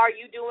 what are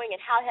you doing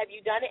and how have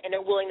you done it? And they're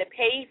willing to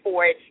pay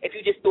for it if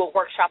you just do a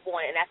workshop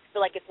on it. And I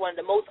feel like it's one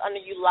of the most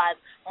underutilized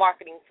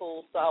marketing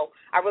tools. So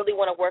I really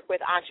want to work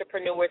with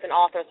entrepreneurs and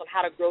authors on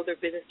how to grow their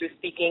business through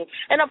speaking.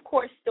 And, of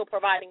course, still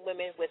providing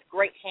women with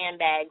great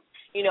handbags,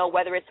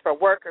 whether it's for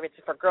work or it's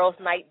for girls'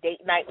 night,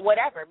 date night,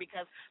 whatever,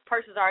 because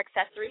purses are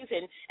accessories,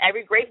 and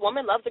every great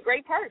woman loves a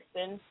great purse.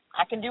 And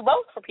I can do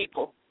both for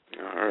people.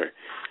 All right.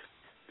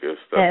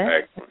 Good stuff.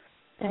 Excellent.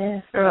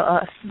 Yeah, real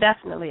awesome.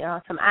 definitely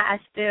awesome. I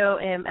still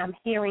am. I'm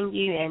hearing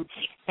you,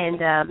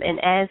 and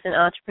as an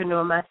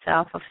entrepreneur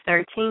myself of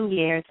 13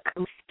 years,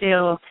 I'm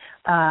still.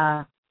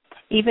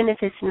 Even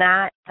if it's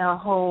not a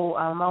whole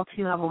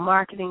multi-level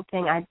marketing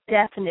thing, I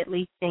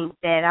definitely think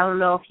that, I don't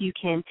know if you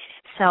can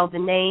sell the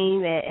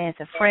name as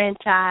a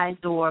franchise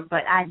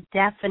but I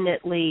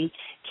definitely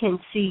can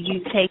see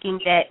you taking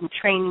that and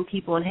training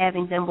people and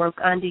having them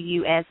work under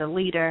you as a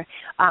leader,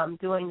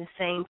 doing the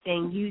same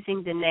thing,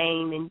 using the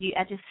name, and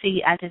I just see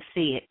it. I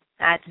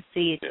just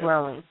see it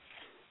growing.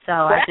 So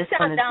well, I just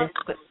wanted to.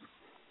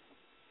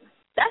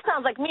 That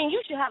sounds like me and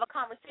you should have a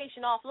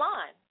conversation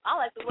offline. I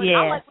like the way yeah.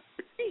 I like what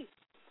you see.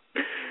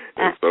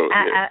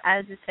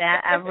 I just say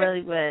I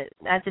really would.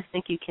 I just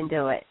think you can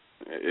do it.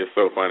 It's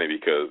so funny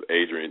because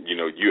Adrian,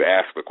 you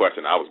asked the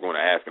question I was going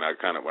to ask, and I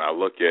kind of when I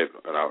look at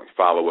and I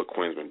follow what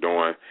Quinn's been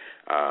doing,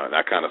 and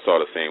I kind of saw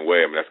the same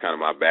way. I mean, that's kind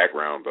of my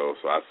background though,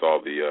 so I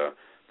saw the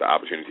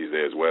opportunities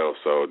there as well.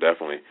 So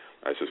definitely,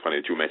 it's just funny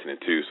that you mentioned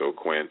it too. So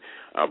Quinn,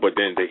 but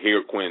then to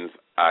hear Quinn's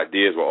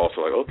ideas were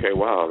also like, okay,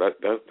 wow,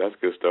 that's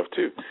good stuff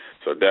too.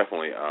 So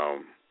definitely.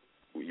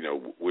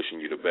 Wishing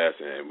you the best,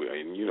 and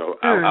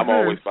I'm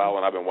always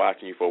following. I've been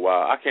watching you for a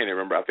while. I can't even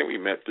remember. I think we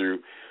met through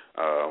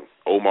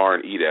Omar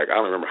and Edak. I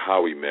don't remember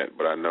how we met,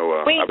 but I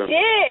know we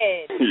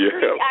did.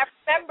 Yeah, I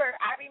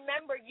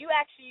remember you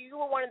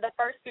were one of the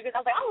first speakers. I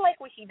was like, I like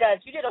what he does.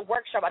 You did a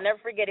workshop. I'll never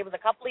forget. It was a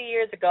couple of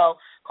years ago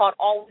called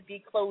Always Be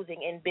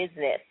Closing in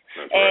Business.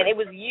 That's and right. It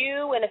was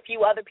you and a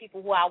few other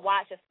people who I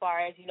watched as far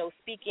as,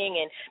 speaking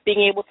and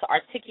being able to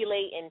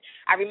articulate. And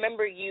I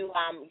remember you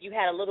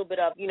had a little bit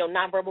of,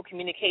 nonverbal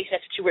communication.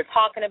 That's what you were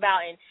talking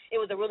about. And it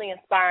was a really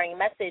inspiring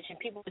message. And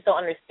people just don't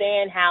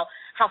understand how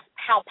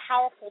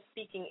powerful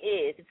speaking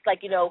is. It's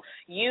like,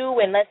 you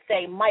and let's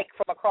say Mike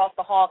from across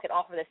the hall can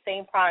offer the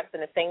same products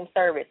and the same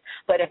service.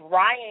 But if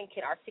Ryan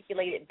can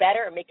articulate it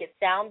better or make it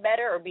sound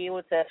better or be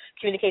able to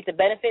communicate the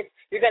benefits,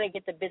 you're going to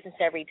get the business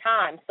every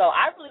time. So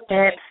I really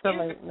want to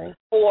thank you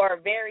for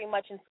very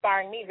much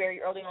inspiring me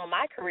very early on in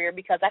my career,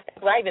 because I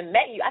think when I even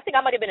met you, I think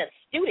I might have been a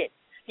student.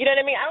 You know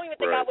what I mean? I don't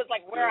even think I was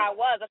like where I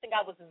was. I think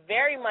I was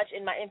very much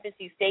in my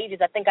infancy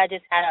stages. I think I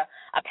just had a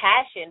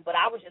passion, but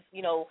I was just,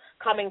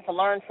 coming to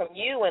learn from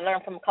you and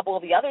learn from a couple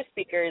of the other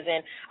speakers.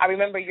 And I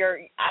remember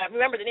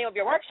the name of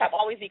your workshop,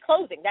 Always Be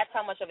Closing. That's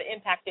how much of an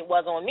impact it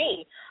was on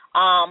me.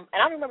 And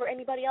I don't remember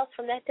anybody else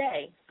from that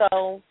day.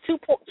 So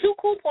two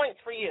cool points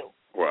for you.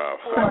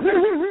 Wow.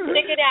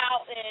 Stick it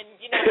out and,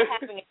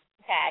 having an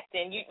impact.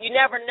 And you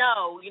never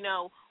know,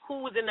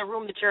 who's in the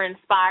room that you're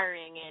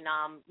inspiring, and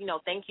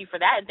thank you for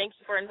that, and thank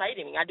you for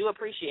inviting me. I do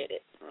appreciate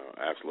it.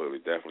 Absolutely,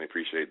 definitely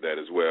appreciate that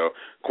as well.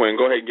 Quinn,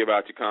 go ahead and give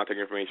out your contact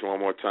information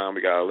one more time. We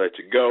gotta let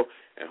you go,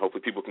 and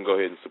hopefully people can go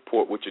ahead and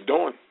support what you're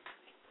doing.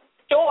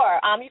 Sure.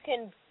 You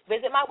can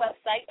visit my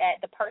website at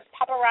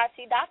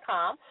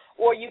thepursepaparazzi.com,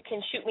 or you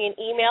can shoot me an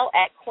email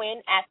at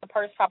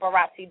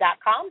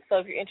quinn@thepursepaparazzi.com. So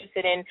if you're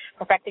interested in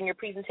perfecting your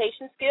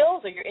presentation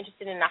skills, or you're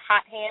interested in a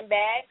hot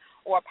handbag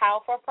or a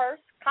powerful purse,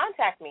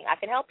 contact me. I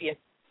can help you.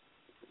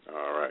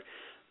 All right.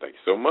 Thank you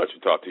so much. We'll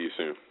talk to you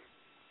soon.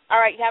 All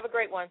right. You have a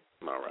great one.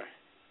 All right.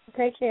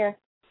 Take care.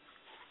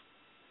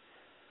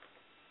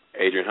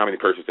 Adrian, how many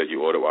purses did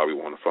you order while we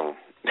were on the phone?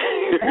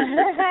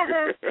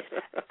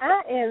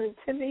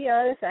 To be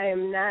honest, I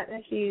am not a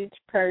huge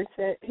purse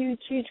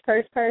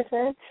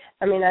person.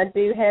 I mean, I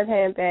do have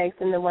handbags,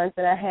 and the ones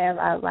that I have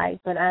I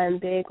like, but I am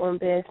big on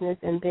business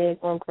and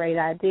big on great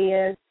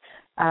ideas.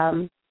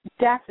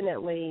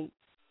 Definitely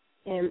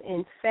am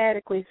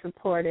emphatically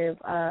supportive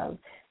of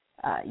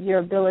your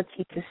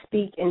ability to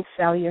speak and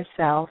sell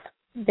yourself.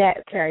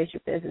 That carries your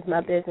business.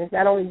 My business,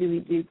 not only do we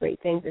do great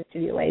things at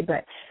Studio A,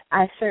 but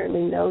I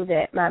certainly know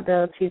that my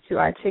ability to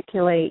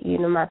articulate,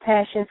 my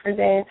passion for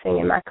dancing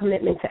and my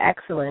commitment to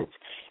excellence,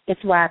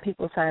 it's why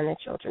people sign their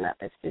children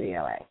up at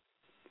Studio A.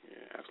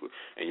 Yeah, absolutely.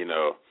 And,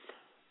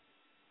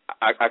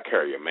 I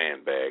carry a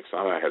man bag, so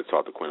I had to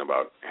talk to Quinn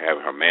about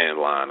having her man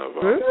line of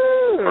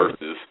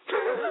purses.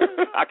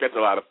 I catch a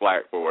lot of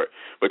flack for it,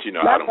 but I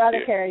don't care. My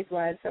brother carries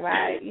one, so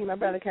my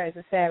brother carries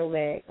a saddle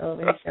bag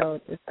over his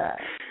shoulder side.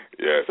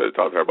 Yeah, so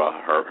talk to her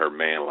about her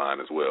man line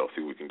as well.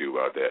 See what we can do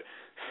about that.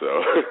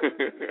 So,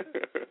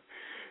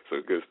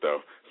 so good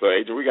stuff. So,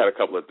 Adrian, we got a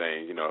couple of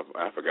things.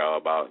 I forgot all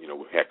about. We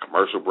had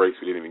commercial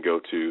breaks we didn't even go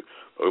to,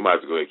 but we might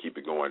as well go ahead and keep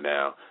it going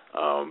now.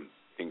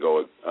 And go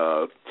with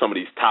some of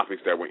these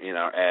topics that were in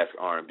our Ask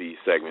R&B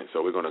segment.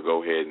 So we're going to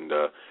go ahead and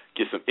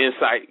get some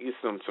insight, get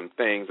some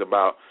things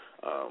about,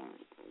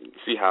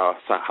 see how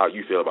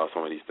you feel about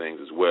some of these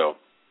things as well.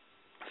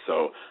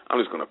 So I'm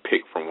just going to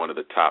pick from one of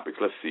the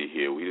topics. Let's see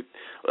here.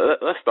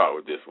 Let's start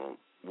with this one.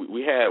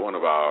 We had one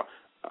of our,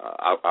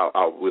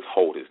 I'll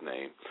withhold his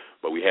name,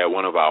 but we had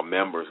one of our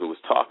members who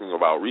was talking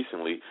about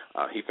recently,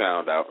 he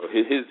found out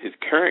his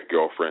current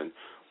girlfriend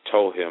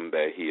told him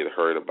that she had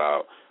heard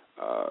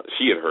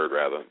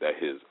that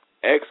his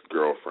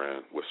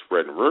ex-girlfriend was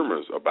spreading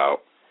rumors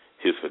about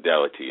his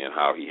fidelity and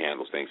how he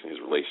handles things in his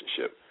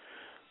relationship.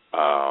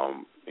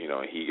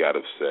 He got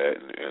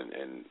upset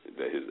and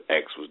that his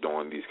ex was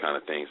doing these kind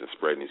of things and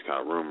spreading these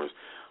kind of rumors.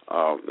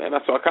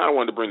 So I kind of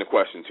wanted to bring the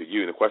question to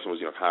you, and the question was,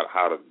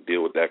 how to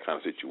deal with that kind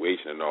of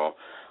situation and all.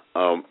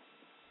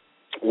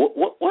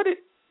 What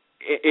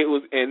it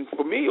was, and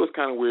for me, it was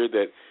kind of weird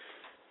that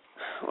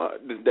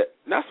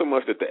not so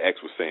much that the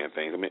ex was saying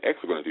things. I mean, ex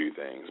was going to do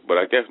things, but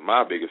I guess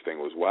my biggest thing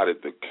was, why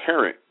did the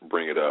current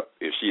bring it up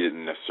if she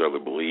didn't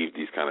necessarily believe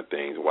these kind of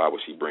things? Why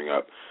would she bring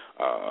up,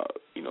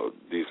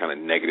 these kind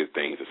of negative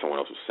things that someone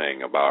else was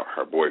saying about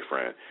her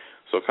boyfriend?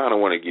 So I kind of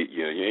want to get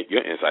your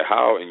insight.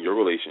 How in your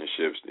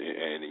relationships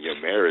and in your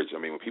marriage, I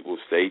mean, when people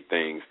say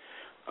things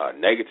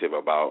negative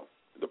about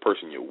the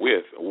person you're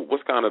with,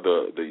 what's kind of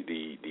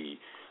the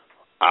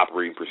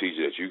operating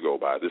procedure that you go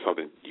by? Is this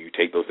something, do you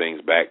take those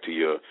things back to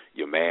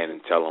your man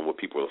and tell him what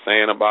people are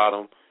saying about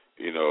him?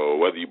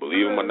 Whether you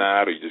believe him or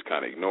not, or you just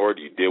kind of ignore it?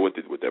 Do you deal with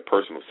it with that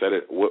person who said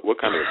it?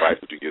 What kind of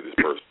advice would you give this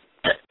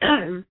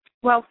person?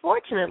 Well,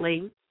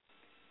 fortunately,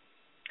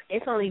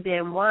 it's only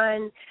been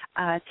one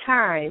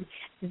time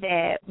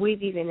that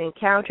we've even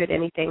encountered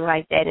anything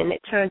like that, and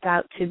it turns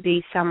out to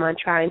be someone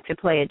trying to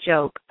play a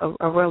joke,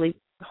 a really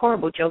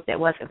horrible joke that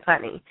wasn't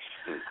funny.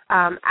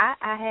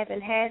 I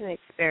haven't had an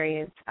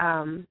experience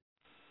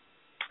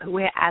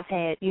where I've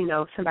had,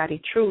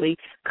 somebody truly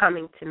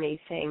coming to me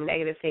saying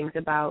negative things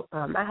about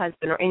my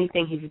husband or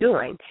anything he's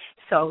doing.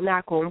 So,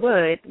 knock on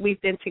wood,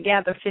 we've been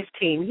together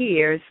 15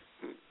 years.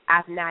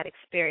 I've not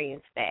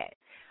experienced that.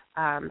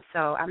 So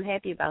I'm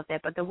happy about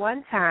that. But the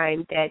one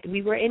time that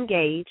we were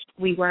engaged,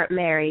 we weren't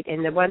married,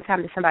 and the one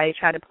time that somebody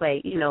tried to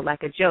play,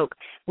 like a joke,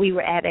 we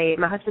were at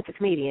my husband's a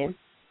comedian,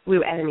 we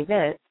were at an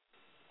event,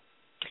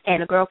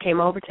 and a girl came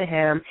over to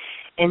him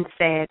and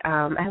said,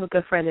 I have a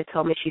good friend that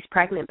told me she's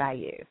pregnant by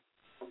you.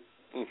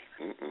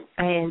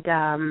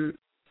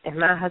 And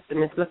my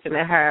husband is looking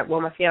at her, well,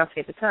 my fiance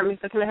at the time, he's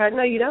looking at her,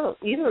 no, you don't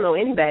know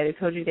anybody that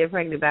told you they're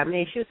pregnant by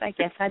me. She was like,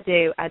 yes, I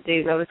do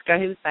know this girl.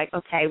 He was like,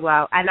 okay,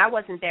 well, and I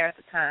wasn't there at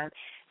the time.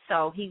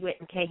 So he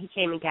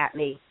came and got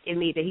me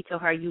immediately. He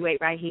told her, you wait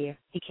right here.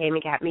 He came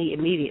and got me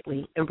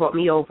immediately and brought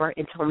me over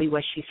and told me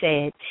what she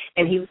said.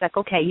 And he was like,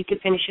 okay, you can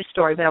finish your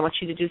story, but I want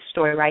you to do the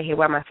story right here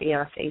while my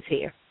fiance is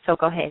here. So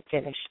go ahead,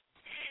 finish.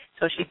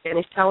 So she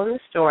finished telling the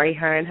story,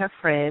 her and her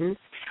friends.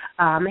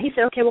 And he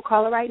said, okay, we'll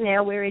call her right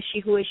now. Where is she?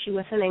 Who is she?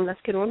 What's her name?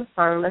 Let's get her on the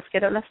phone. Let's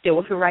deal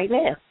with her right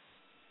now.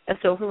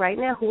 Let's deal with her right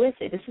now. Who is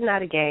it? This is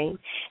not a game.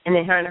 And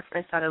then her and her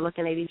friends started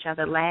looking at each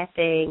other,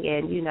 laughing,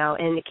 and,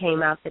 and it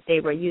came out that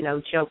they were,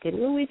 joking.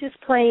 Well, we're just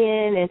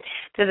playing and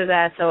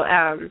da-da-da. So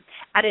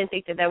I didn't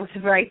think that was a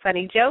very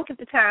funny joke at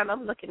the time.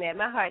 I'm looking at,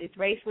 my heart is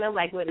racing. I'm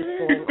like, what is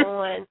going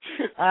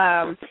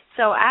on?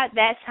 So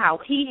that's how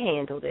he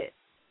handled it.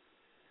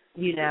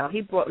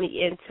 He brought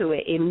me into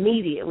it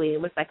immediately. It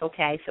was like,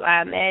 okay, so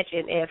I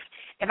imagine if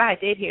I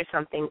did hear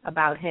something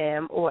about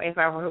him, or if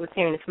I was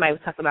hearing somebody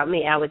was talking about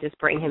me, I would just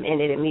bring him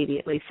in it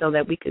immediately so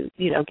that we could,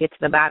 get to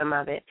the bottom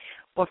of it,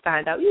 or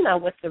find out,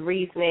 what's the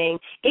reasoning,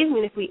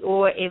 even if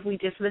we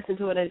just listen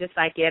to it and just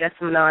like, yeah, that's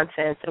some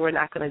nonsense, so we're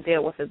not going to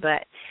deal with it.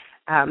 But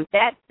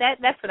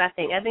that's what I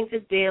think. I think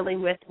just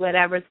dealing with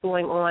whatever's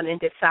going on and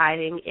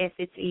deciding if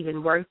it's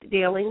even worth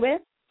dealing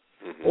with,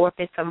 or if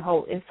it's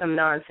some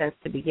nonsense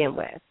to begin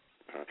with.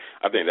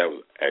 I think that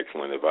was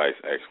excellent advice,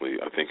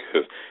 actually. I think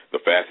the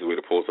fastest way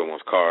to pull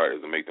someone's car is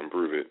to make them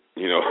prove it,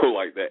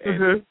 like that.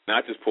 And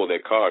not just pull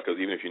their car,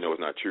 because even if you know it's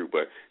not true,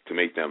 but to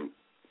make them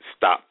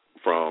stop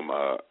from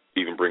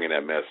even bringing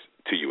that mess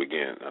to you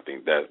again. I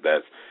think that's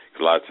cause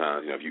a lot of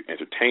times, if you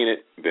entertain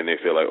it, then they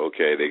feel like,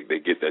 okay,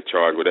 they get that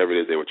charge, whatever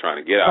it is they were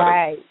trying to get out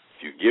of it.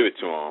 If you give it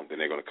to them,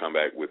 then they're going to come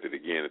back with it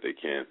again if they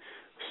can.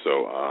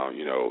 So,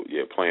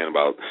 playing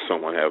about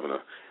someone having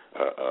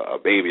a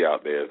baby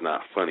out there is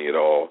not funny at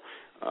all.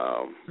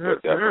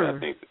 But definitely, I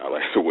think I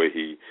like the way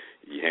he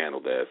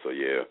handled that. So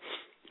yeah,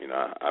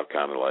 I've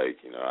kind of like,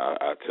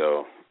 I've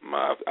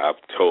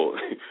told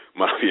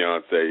my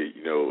fiance,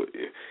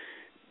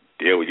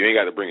 deal with, you ain't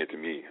got to bring it to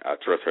me. I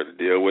trust her to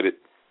deal with it,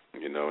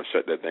 and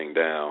shut that thing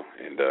down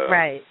and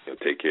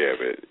take care of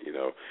it,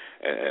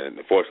 And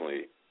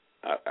unfortunately,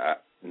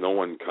 no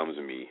one comes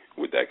to me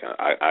with that kind of,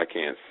 I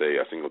can't say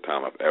a single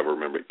time I've ever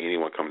remembered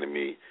anyone coming to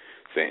me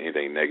saying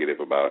anything negative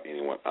about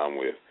anyone I'm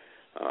with.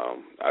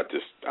 I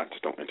just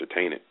don't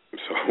entertain it.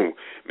 So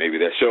maybe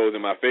that shows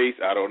in my face.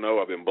 I don't know.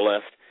 I've been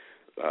blessed.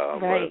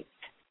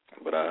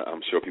 But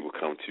I'm sure people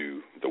come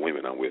to the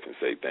women I'm with and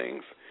say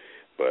things.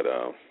 But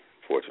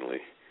fortunately,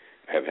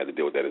 I haven't had to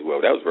deal with that as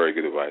well. That was very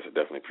good advice. I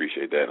definitely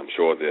appreciate that. I'm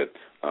sure that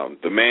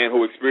the man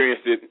who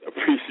experienced it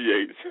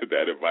appreciates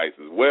that advice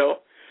as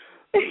well.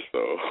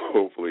 So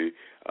hopefully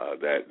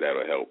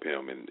that'll help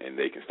him, and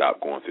they can stop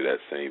going through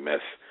that same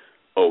mess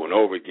over and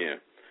over again.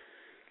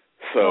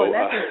 So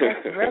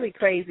that's really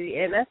crazy,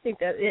 and I think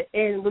that,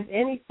 and with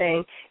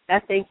anything, I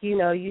think you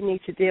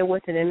need to deal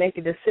with it and make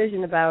a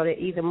decision about it,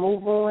 either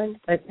move on,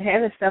 but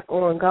having stuff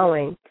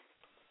ongoing,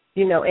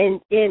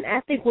 and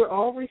I think we're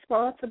all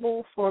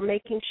responsible for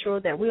making sure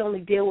that we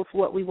only deal with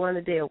what we want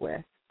to deal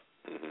with,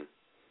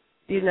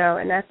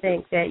 and I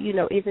think that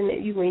even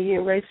when you're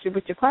in a relationship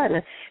with your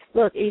partner,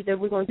 look, either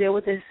we're going to deal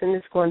with this and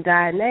it's going to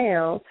die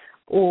now,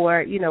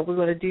 or, we're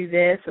going to do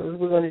this or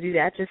we're going to do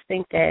that. I just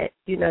think that,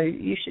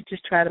 you should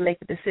just try to make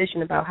a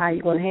decision about how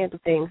you're going to handle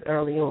things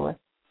early on.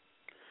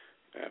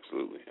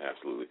 Absolutely.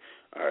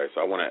 All right,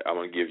 so I want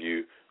to give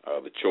you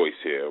the choice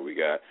here.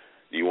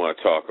 Do you want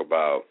to talk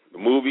about the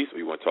movies or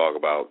you want to talk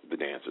about the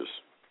dancers?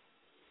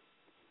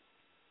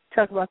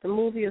 Talk about the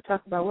movie or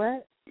talk about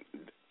what?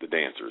 The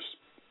dancers,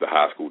 the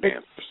high school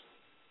dancers.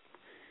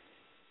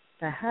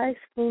 The high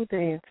school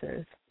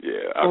dancers.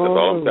 Yeah, that's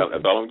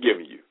all I'm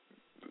giving you.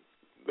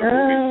 The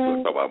movies.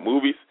 Let's talk about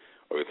movies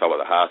or we talk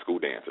about the high school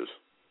dancers.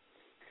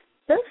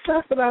 Let's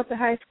talk about the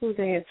high school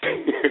dancers.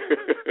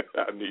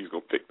 I knew you was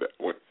going to pick that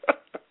one.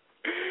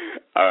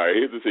 All right,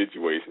 here's the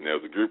situation. There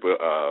was a group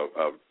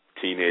of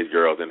teenage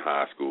girls in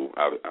high school,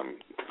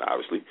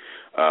 obviously,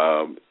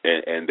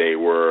 and they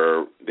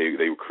were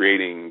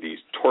creating these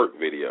twerk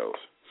videos.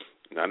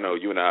 And I know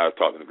you and I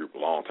talked in the group a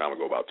long time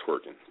ago about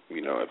twerking.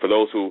 And for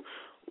those who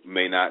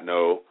may not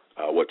know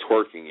what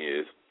twerking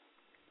is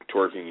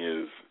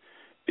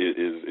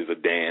a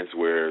dance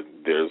where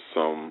there's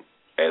some,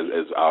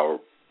 as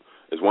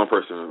one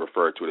person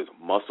referred to it as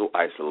muscle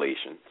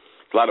isolation.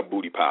 It's a lot of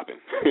booty popping.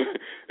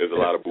 There's a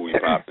lot of booty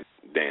popping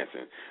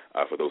dancing,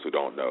 for those who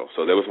don't know.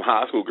 So there were some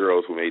high school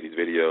girls who made these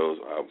videos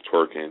of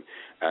twerking,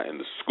 and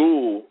the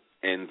school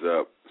ends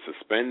up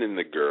suspending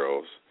the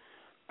girls.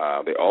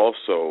 They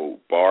also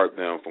barred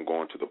them from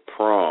going to the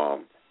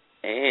prom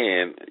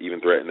and even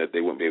threatened that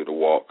they wouldn't be able to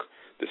walk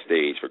the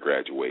stage for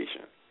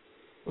graduation.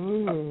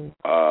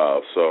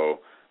 So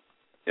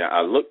yeah,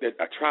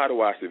 I tried to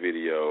watch the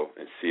video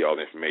and see all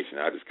the information.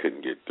 I just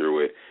couldn't get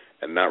through it,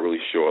 and not really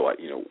sure,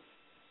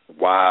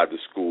 why the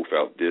school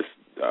felt this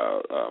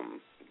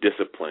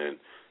discipline,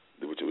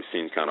 which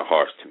seemed kind of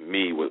harsh to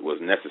me, was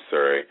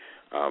necessary.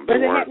 Was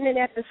it happening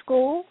at the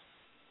school?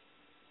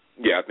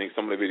 Yeah, I think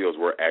some of the videos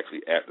were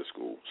actually at the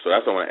school. So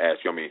that's what I want to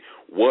ask you. I mean,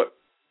 what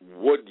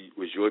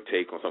was your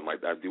take on something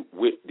like that? Do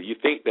you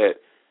think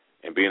that,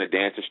 and being a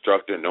dance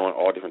instructor, knowing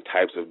all different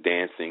types of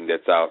dancing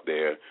that's out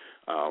there,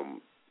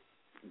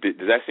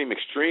 does that seem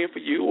extreme for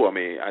you? I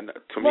mean,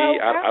 to me,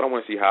 I don't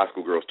want to see high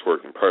school girls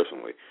twerking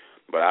personally,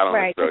 but I don't.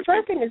 Right, the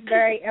twerking is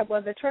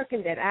the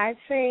twerking that I've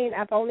seen,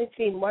 I've only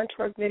seen one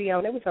twerk video,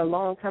 and it was a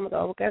long time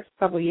ago, I guess a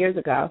couple of years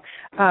ago,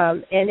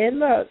 and it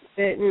looked,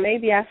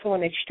 maybe I saw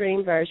an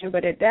extreme version,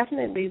 but it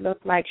definitely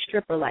looked like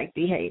stripper-like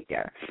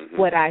behavior,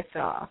 what I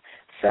saw.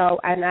 So,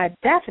 and I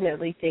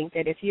definitely think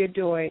that if you're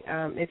doing,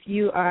 if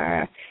you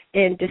are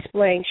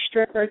displaying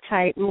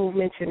stripper-type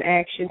movements and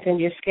actions and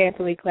you're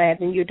scantily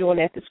clad and you're doing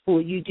it at the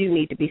school, you do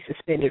need to be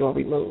suspended or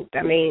removed.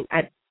 I mean,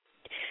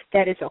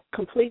 that is a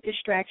complete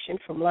distraction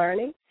from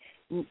learning.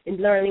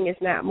 Learning is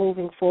not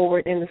moving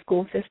forward in the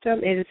school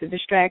system. It is a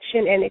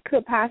distraction, and it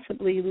could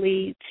possibly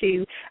lead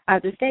to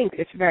other things.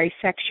 It's very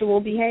sexual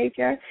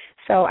behavior.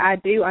 So I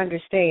do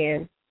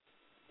understand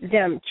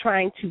them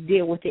trying to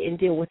deal with it and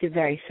deal with it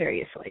very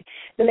seriously.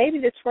 So maybe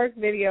the twerk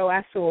video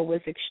I saw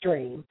was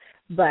extreme,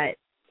 but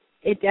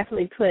it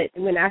definitely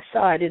when I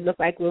saw it, it looked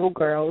like little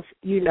girls,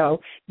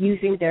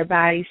 using their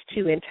bodies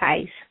to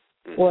entice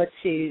or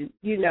to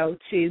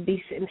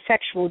be in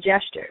sexual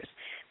gestures.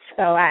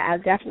 So I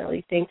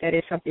definitely think that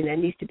is something that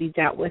needs to be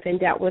dealt with and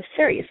dealt with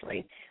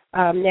seriously.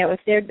 Now, if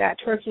they're not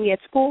twerking at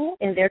school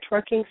and they're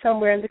twerking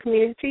somewhere in the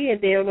community and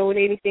they don't know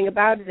anything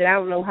about it, then I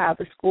don't know how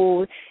the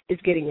school is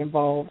getting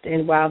involved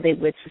and why they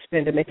would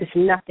suspend them. If there's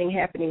nothing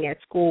happening at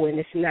school and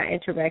it's not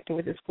interacting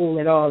with the school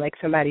at all, like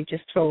somebody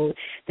just told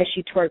that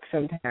she twerks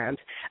sometimes,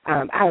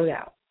 I don't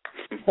know.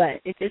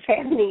 But if it's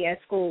happening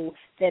at school,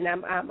 then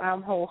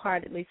I'm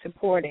wholeheartedly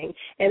supporting.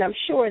 And I'm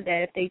sure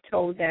that if they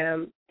told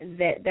them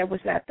that was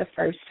not the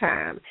first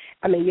time,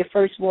 I mean, your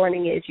first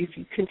warning is if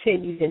you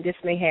continue, then this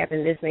may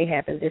happen, this may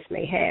happen, this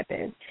may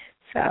happen.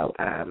 So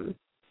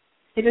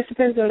it just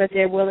depends on if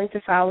they're willing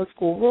to follow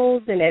school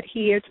rules and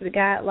adhere to the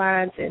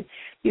guidelines. And,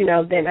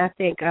 then I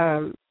think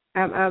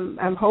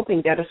I'm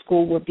hoping that a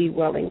school would be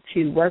willing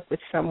to work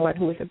with someone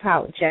who is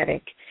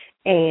apologetic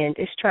and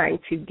is trying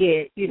to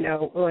get,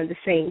 on the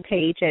same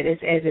page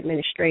as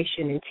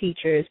administration and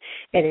teachers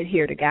and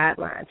adhere to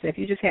guidelines. And if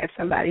you just have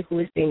somebody who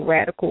is being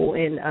radical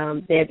in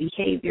their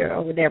behavior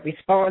or their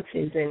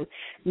responses and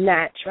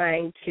not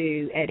trying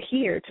to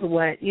adhere to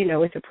what,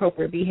 is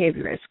appropriate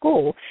behavior at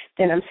school,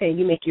 then I'm saying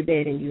you make your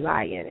bed and you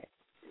lie in it.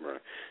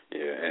 Right.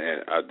 Yeah,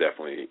 and I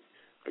definitely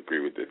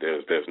agree with it.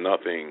 There's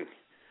nothing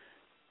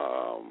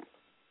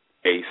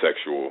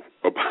asexual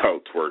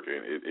about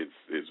twerking.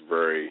 It's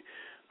very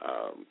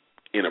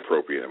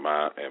inappropriate in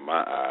my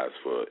eyes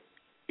for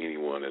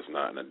anyone that's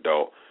not an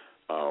adult.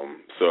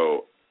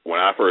 So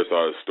when I first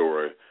saw this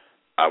story,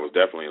 I was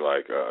definitely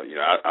like,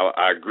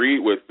 I agreed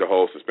with the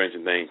whole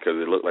suspension thing because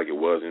it looked like it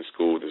was in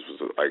school. This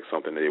was like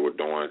something they were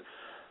doing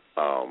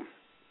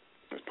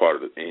as part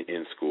of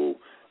in school.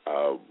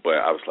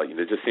 But I was like,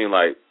 it just seemed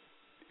like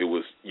it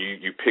was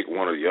you pick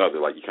one or the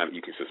other. Like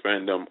you can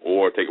suspend them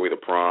or take away the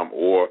prom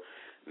or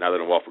not let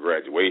them off for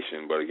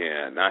graduation, but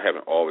again, not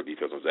having all the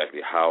details on exactly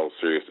how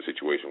serious the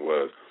situation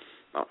was.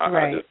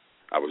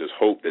 I would just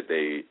hope that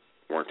they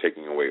weren't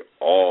taking away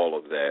all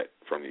of that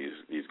from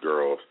these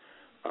girls,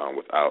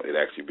 without it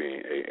actually being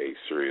a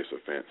serious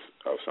offense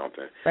of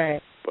something.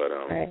 Right. But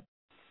right.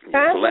 You know,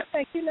 I'm just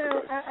like,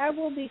 I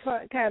will be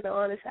kind of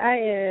honest.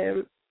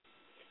 I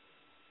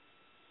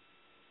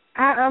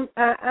am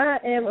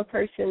a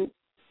person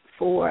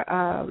for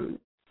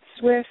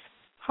swift,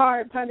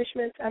 hard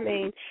punishments. I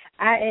mean,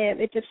 I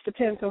am. It just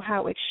depends on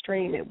how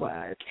extreme it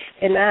was,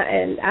 and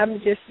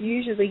I'm just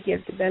usually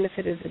give the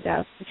benefit of the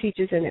doubt to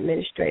teachers and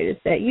administrators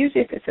that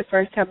usually if it's the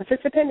first time, if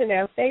it's depending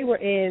now, if they were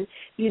in,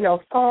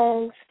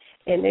 thongs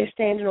and they're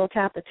standing on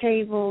top of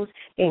tables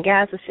and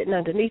guys are sitting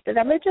underneath it.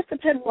 I mean, it just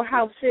depends on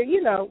how,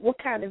 what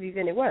kind of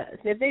event it was.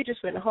 And if they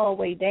just went the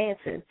hallway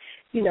dancing,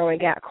 and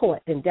got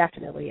caught, then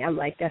definitely I'm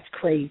like, that's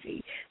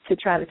crazy to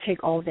try to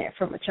take all that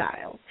from a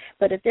child.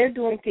 But if they're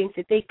doing things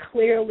that they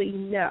clearly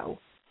know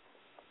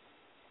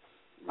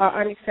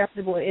are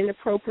unacceptable and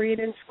inappropriate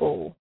in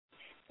school,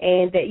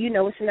 and that,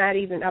 it's not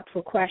even up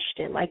for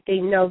question. Like, they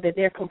know that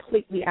they're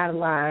completely out of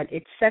line.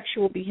 It's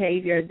sexual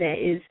behavior that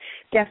is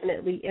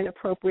definitely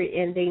inappropriate,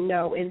 and they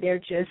know, and they're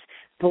just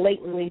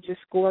blatantly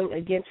just going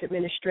against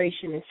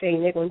administration and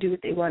saying they're going to do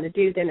what they want to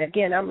do. Then,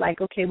 again, I'm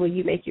like, okay, well,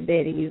 you make your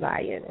bed and you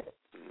lie in it.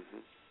 Mm-hmm.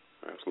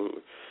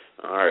 Absolutely.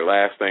 All right,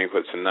 last thing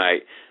for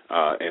tonight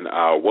in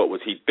our What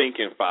Was He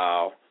Thinking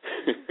file.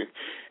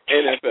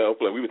 NFL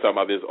player. We've been talking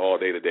about this all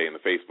day today in the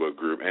Facebook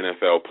group.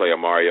 NFL player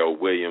Mario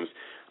Williams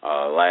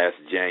last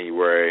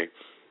January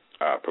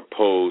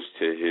proposed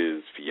to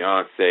his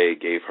fiancée,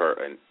 gave her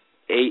an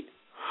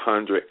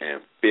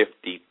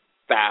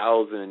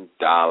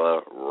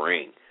 $850,000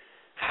 ring.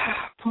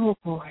 Oh,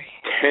 boy.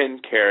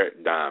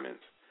 10-carat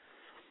diamonds.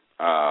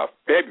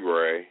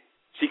 February,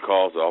 she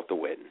calls off the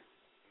wedding.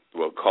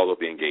 Well, calls off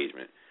the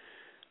engagement.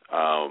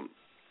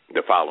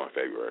 The following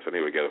February. So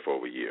they were together for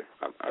over a year.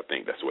 I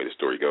think that's the way the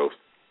story goes.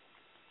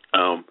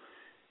 And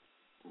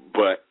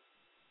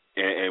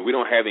we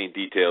don't have any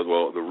details.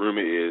 Well, the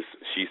rumor is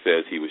she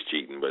says he was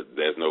cheating, but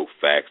there's no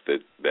facts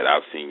that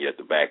I've seen yet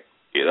to back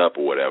it up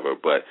or whatever.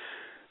 But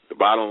the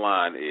bottom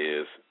line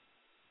is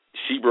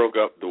she broke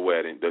up the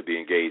wedding, the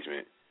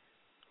engagement.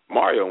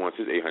 Mario wants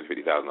his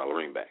 $850,000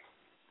 ring back.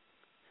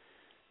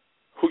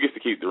 Who gets to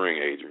keep the ring,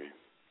 Adrian?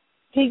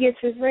 He gets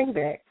his ring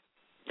back.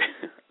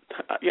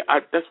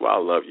 That's why I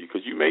love you,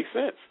 because you make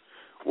sense.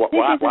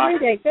 Why?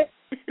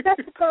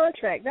 That's a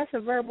contract. That's a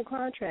verbal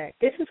contract.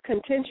 This is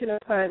contingent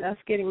upon us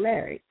getting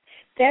married.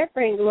 That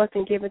ring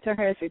wasn't given to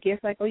her as a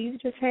gift, like, oh, you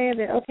just have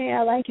it. Okay,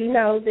 I like you.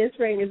 No, this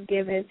ring is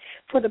given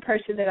for the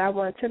person that I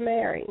want to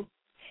marry.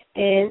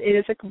 And it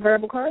is a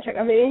verbal contract.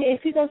 I mean,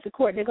 if he goes to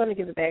court, they're going to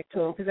give it back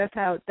to him, because that's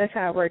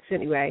how it works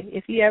anyway.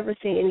 If you ever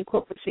see any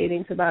court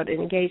proceedings about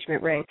an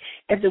engagement ring,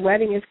 if the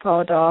wedding is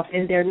called off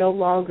and they're no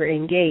longer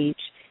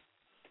engaged,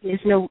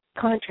 there's no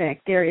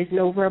contract. There is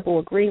no verbal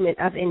agreement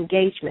of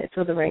engagement,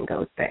 so the ring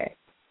goes back.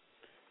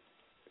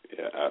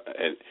 Yeah,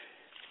 and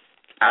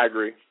I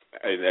agree.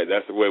 And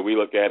that's the way we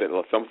look at it.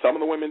 Some of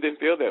the women didn't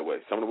feel that way.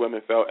 Some of the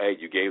women felt, hey,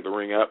 you gave the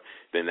ring up,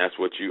 then that's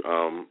what you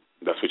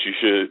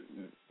should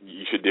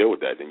deal with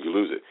that. Then you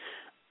lose it.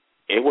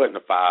 It wasn't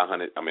a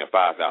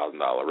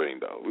 $5,000 ring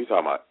though. We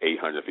talking about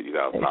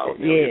 $850,000.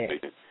 Yeah.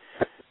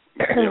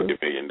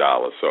 $1 million.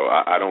 So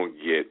I don't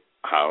get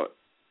how.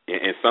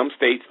 In some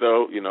states,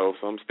 though,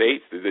 some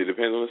states, it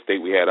depends on the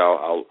state. We had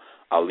our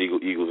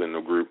legal eagles in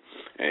the group,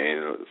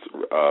 and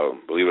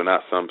believe it or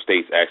not, some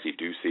states actually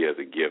do see it as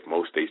a gift.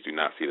 Most states do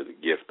not see it as a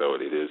gift, though.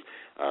 It is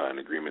an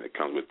agreement that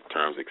comes with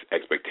terms,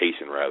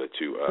 expectation, rather,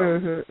 to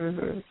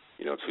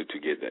to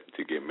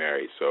get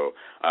married. So,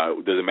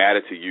 does it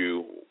matter to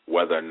you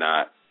whether or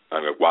not,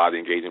 while the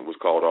engagement was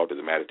called off, does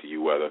it matter to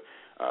you whether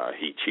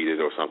he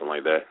cheated or something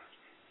like that?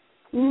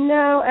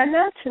 No, and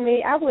not to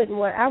me. I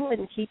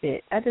wouldn't keep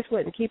it. I just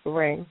wouldn't keep a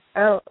ring.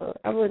 I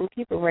wouldn't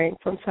keep a ring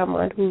from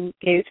someone who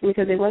gave it to me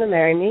because they want to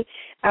marry me.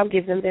 I'll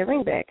give them their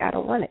ring back. I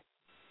don't want it.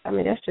 I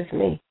mean, that's just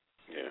me.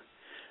 Yeah,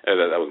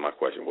 that was my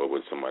question. What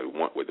would somebody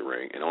want with the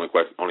ring? And the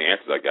only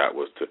answers I got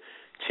was to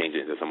change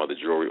it into some other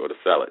jewelry or to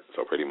sell it.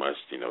 So pretty much,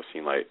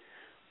 seemed like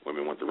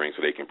women want the ring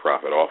so they can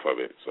profit off of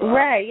it. So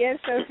right, yes,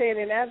 so I'm saying,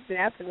 and I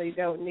definitely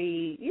don't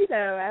need,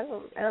 I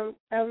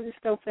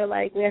just don't feel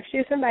like, if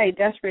you're somebody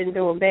desperate and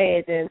doing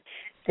bad, then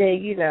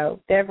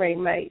that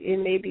ring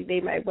maybe they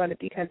might want it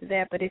because of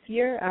that. But if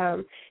you're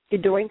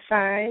doing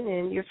fine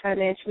and you're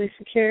financially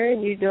secure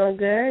and you're doing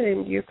good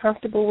and you're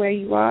comfortable where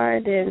you are,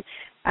 then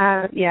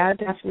I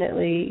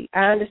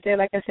understand,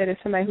 like I said, if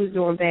somebody who's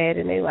doing bad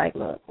and they like,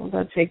 look, I'm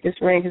going to take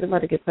this ring because I'm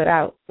going to get put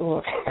out,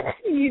 or,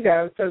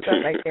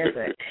 something like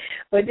that.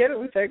 But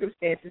dealing with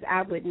circumstances,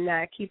 I would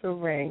not keep a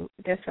ring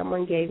that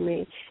someone gave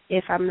me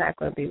if I'm not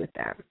going to be with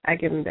them. I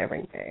give them that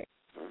ring back.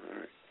 All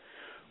right.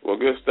 Well,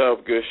 good stuff,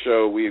 good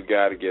show. We've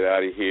got to get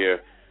out of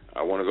here.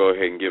 I want to go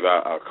ahead and give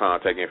out our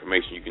contact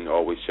information. You can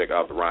always check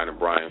out the Ryan and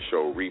Bryan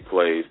Show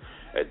replays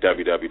at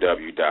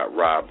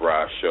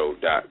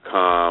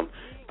www.robbrashow.com.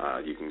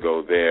 You can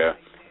go there,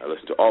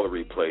 listen to all the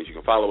replays. You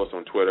can follow us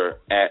on Twitter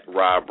at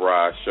Rob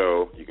Bra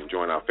Show. You can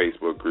join our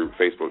Facebook group,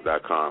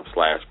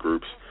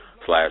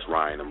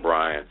 facebook.com/groups/Ryan and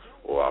Bryan,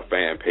 or our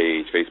fan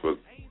page,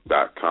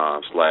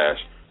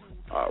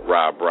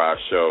 facebook.com/Rob Bra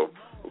Show.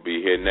 We'll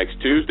be here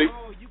next Tuesday.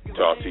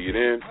 Talk to you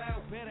then.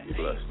 Be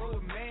blessed.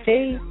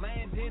 Hey.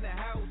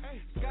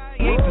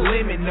 Ain't the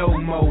limit no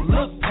more.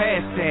 Look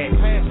past that.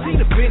 See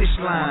the finish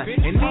line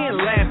and then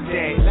laugh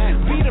at.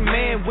 Be the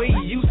man where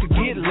you used to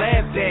get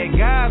laughed at.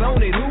 God on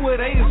it, who are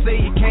they to say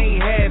you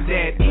can't have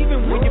that?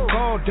 Even when you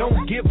fall,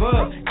 don't give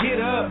up. Get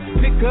up,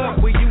 pick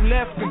up where you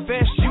left,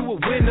 confess you a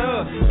winner.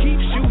 Keep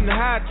shooting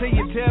high till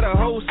you tear the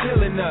whole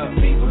ceiling up.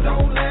 People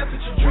don't laugh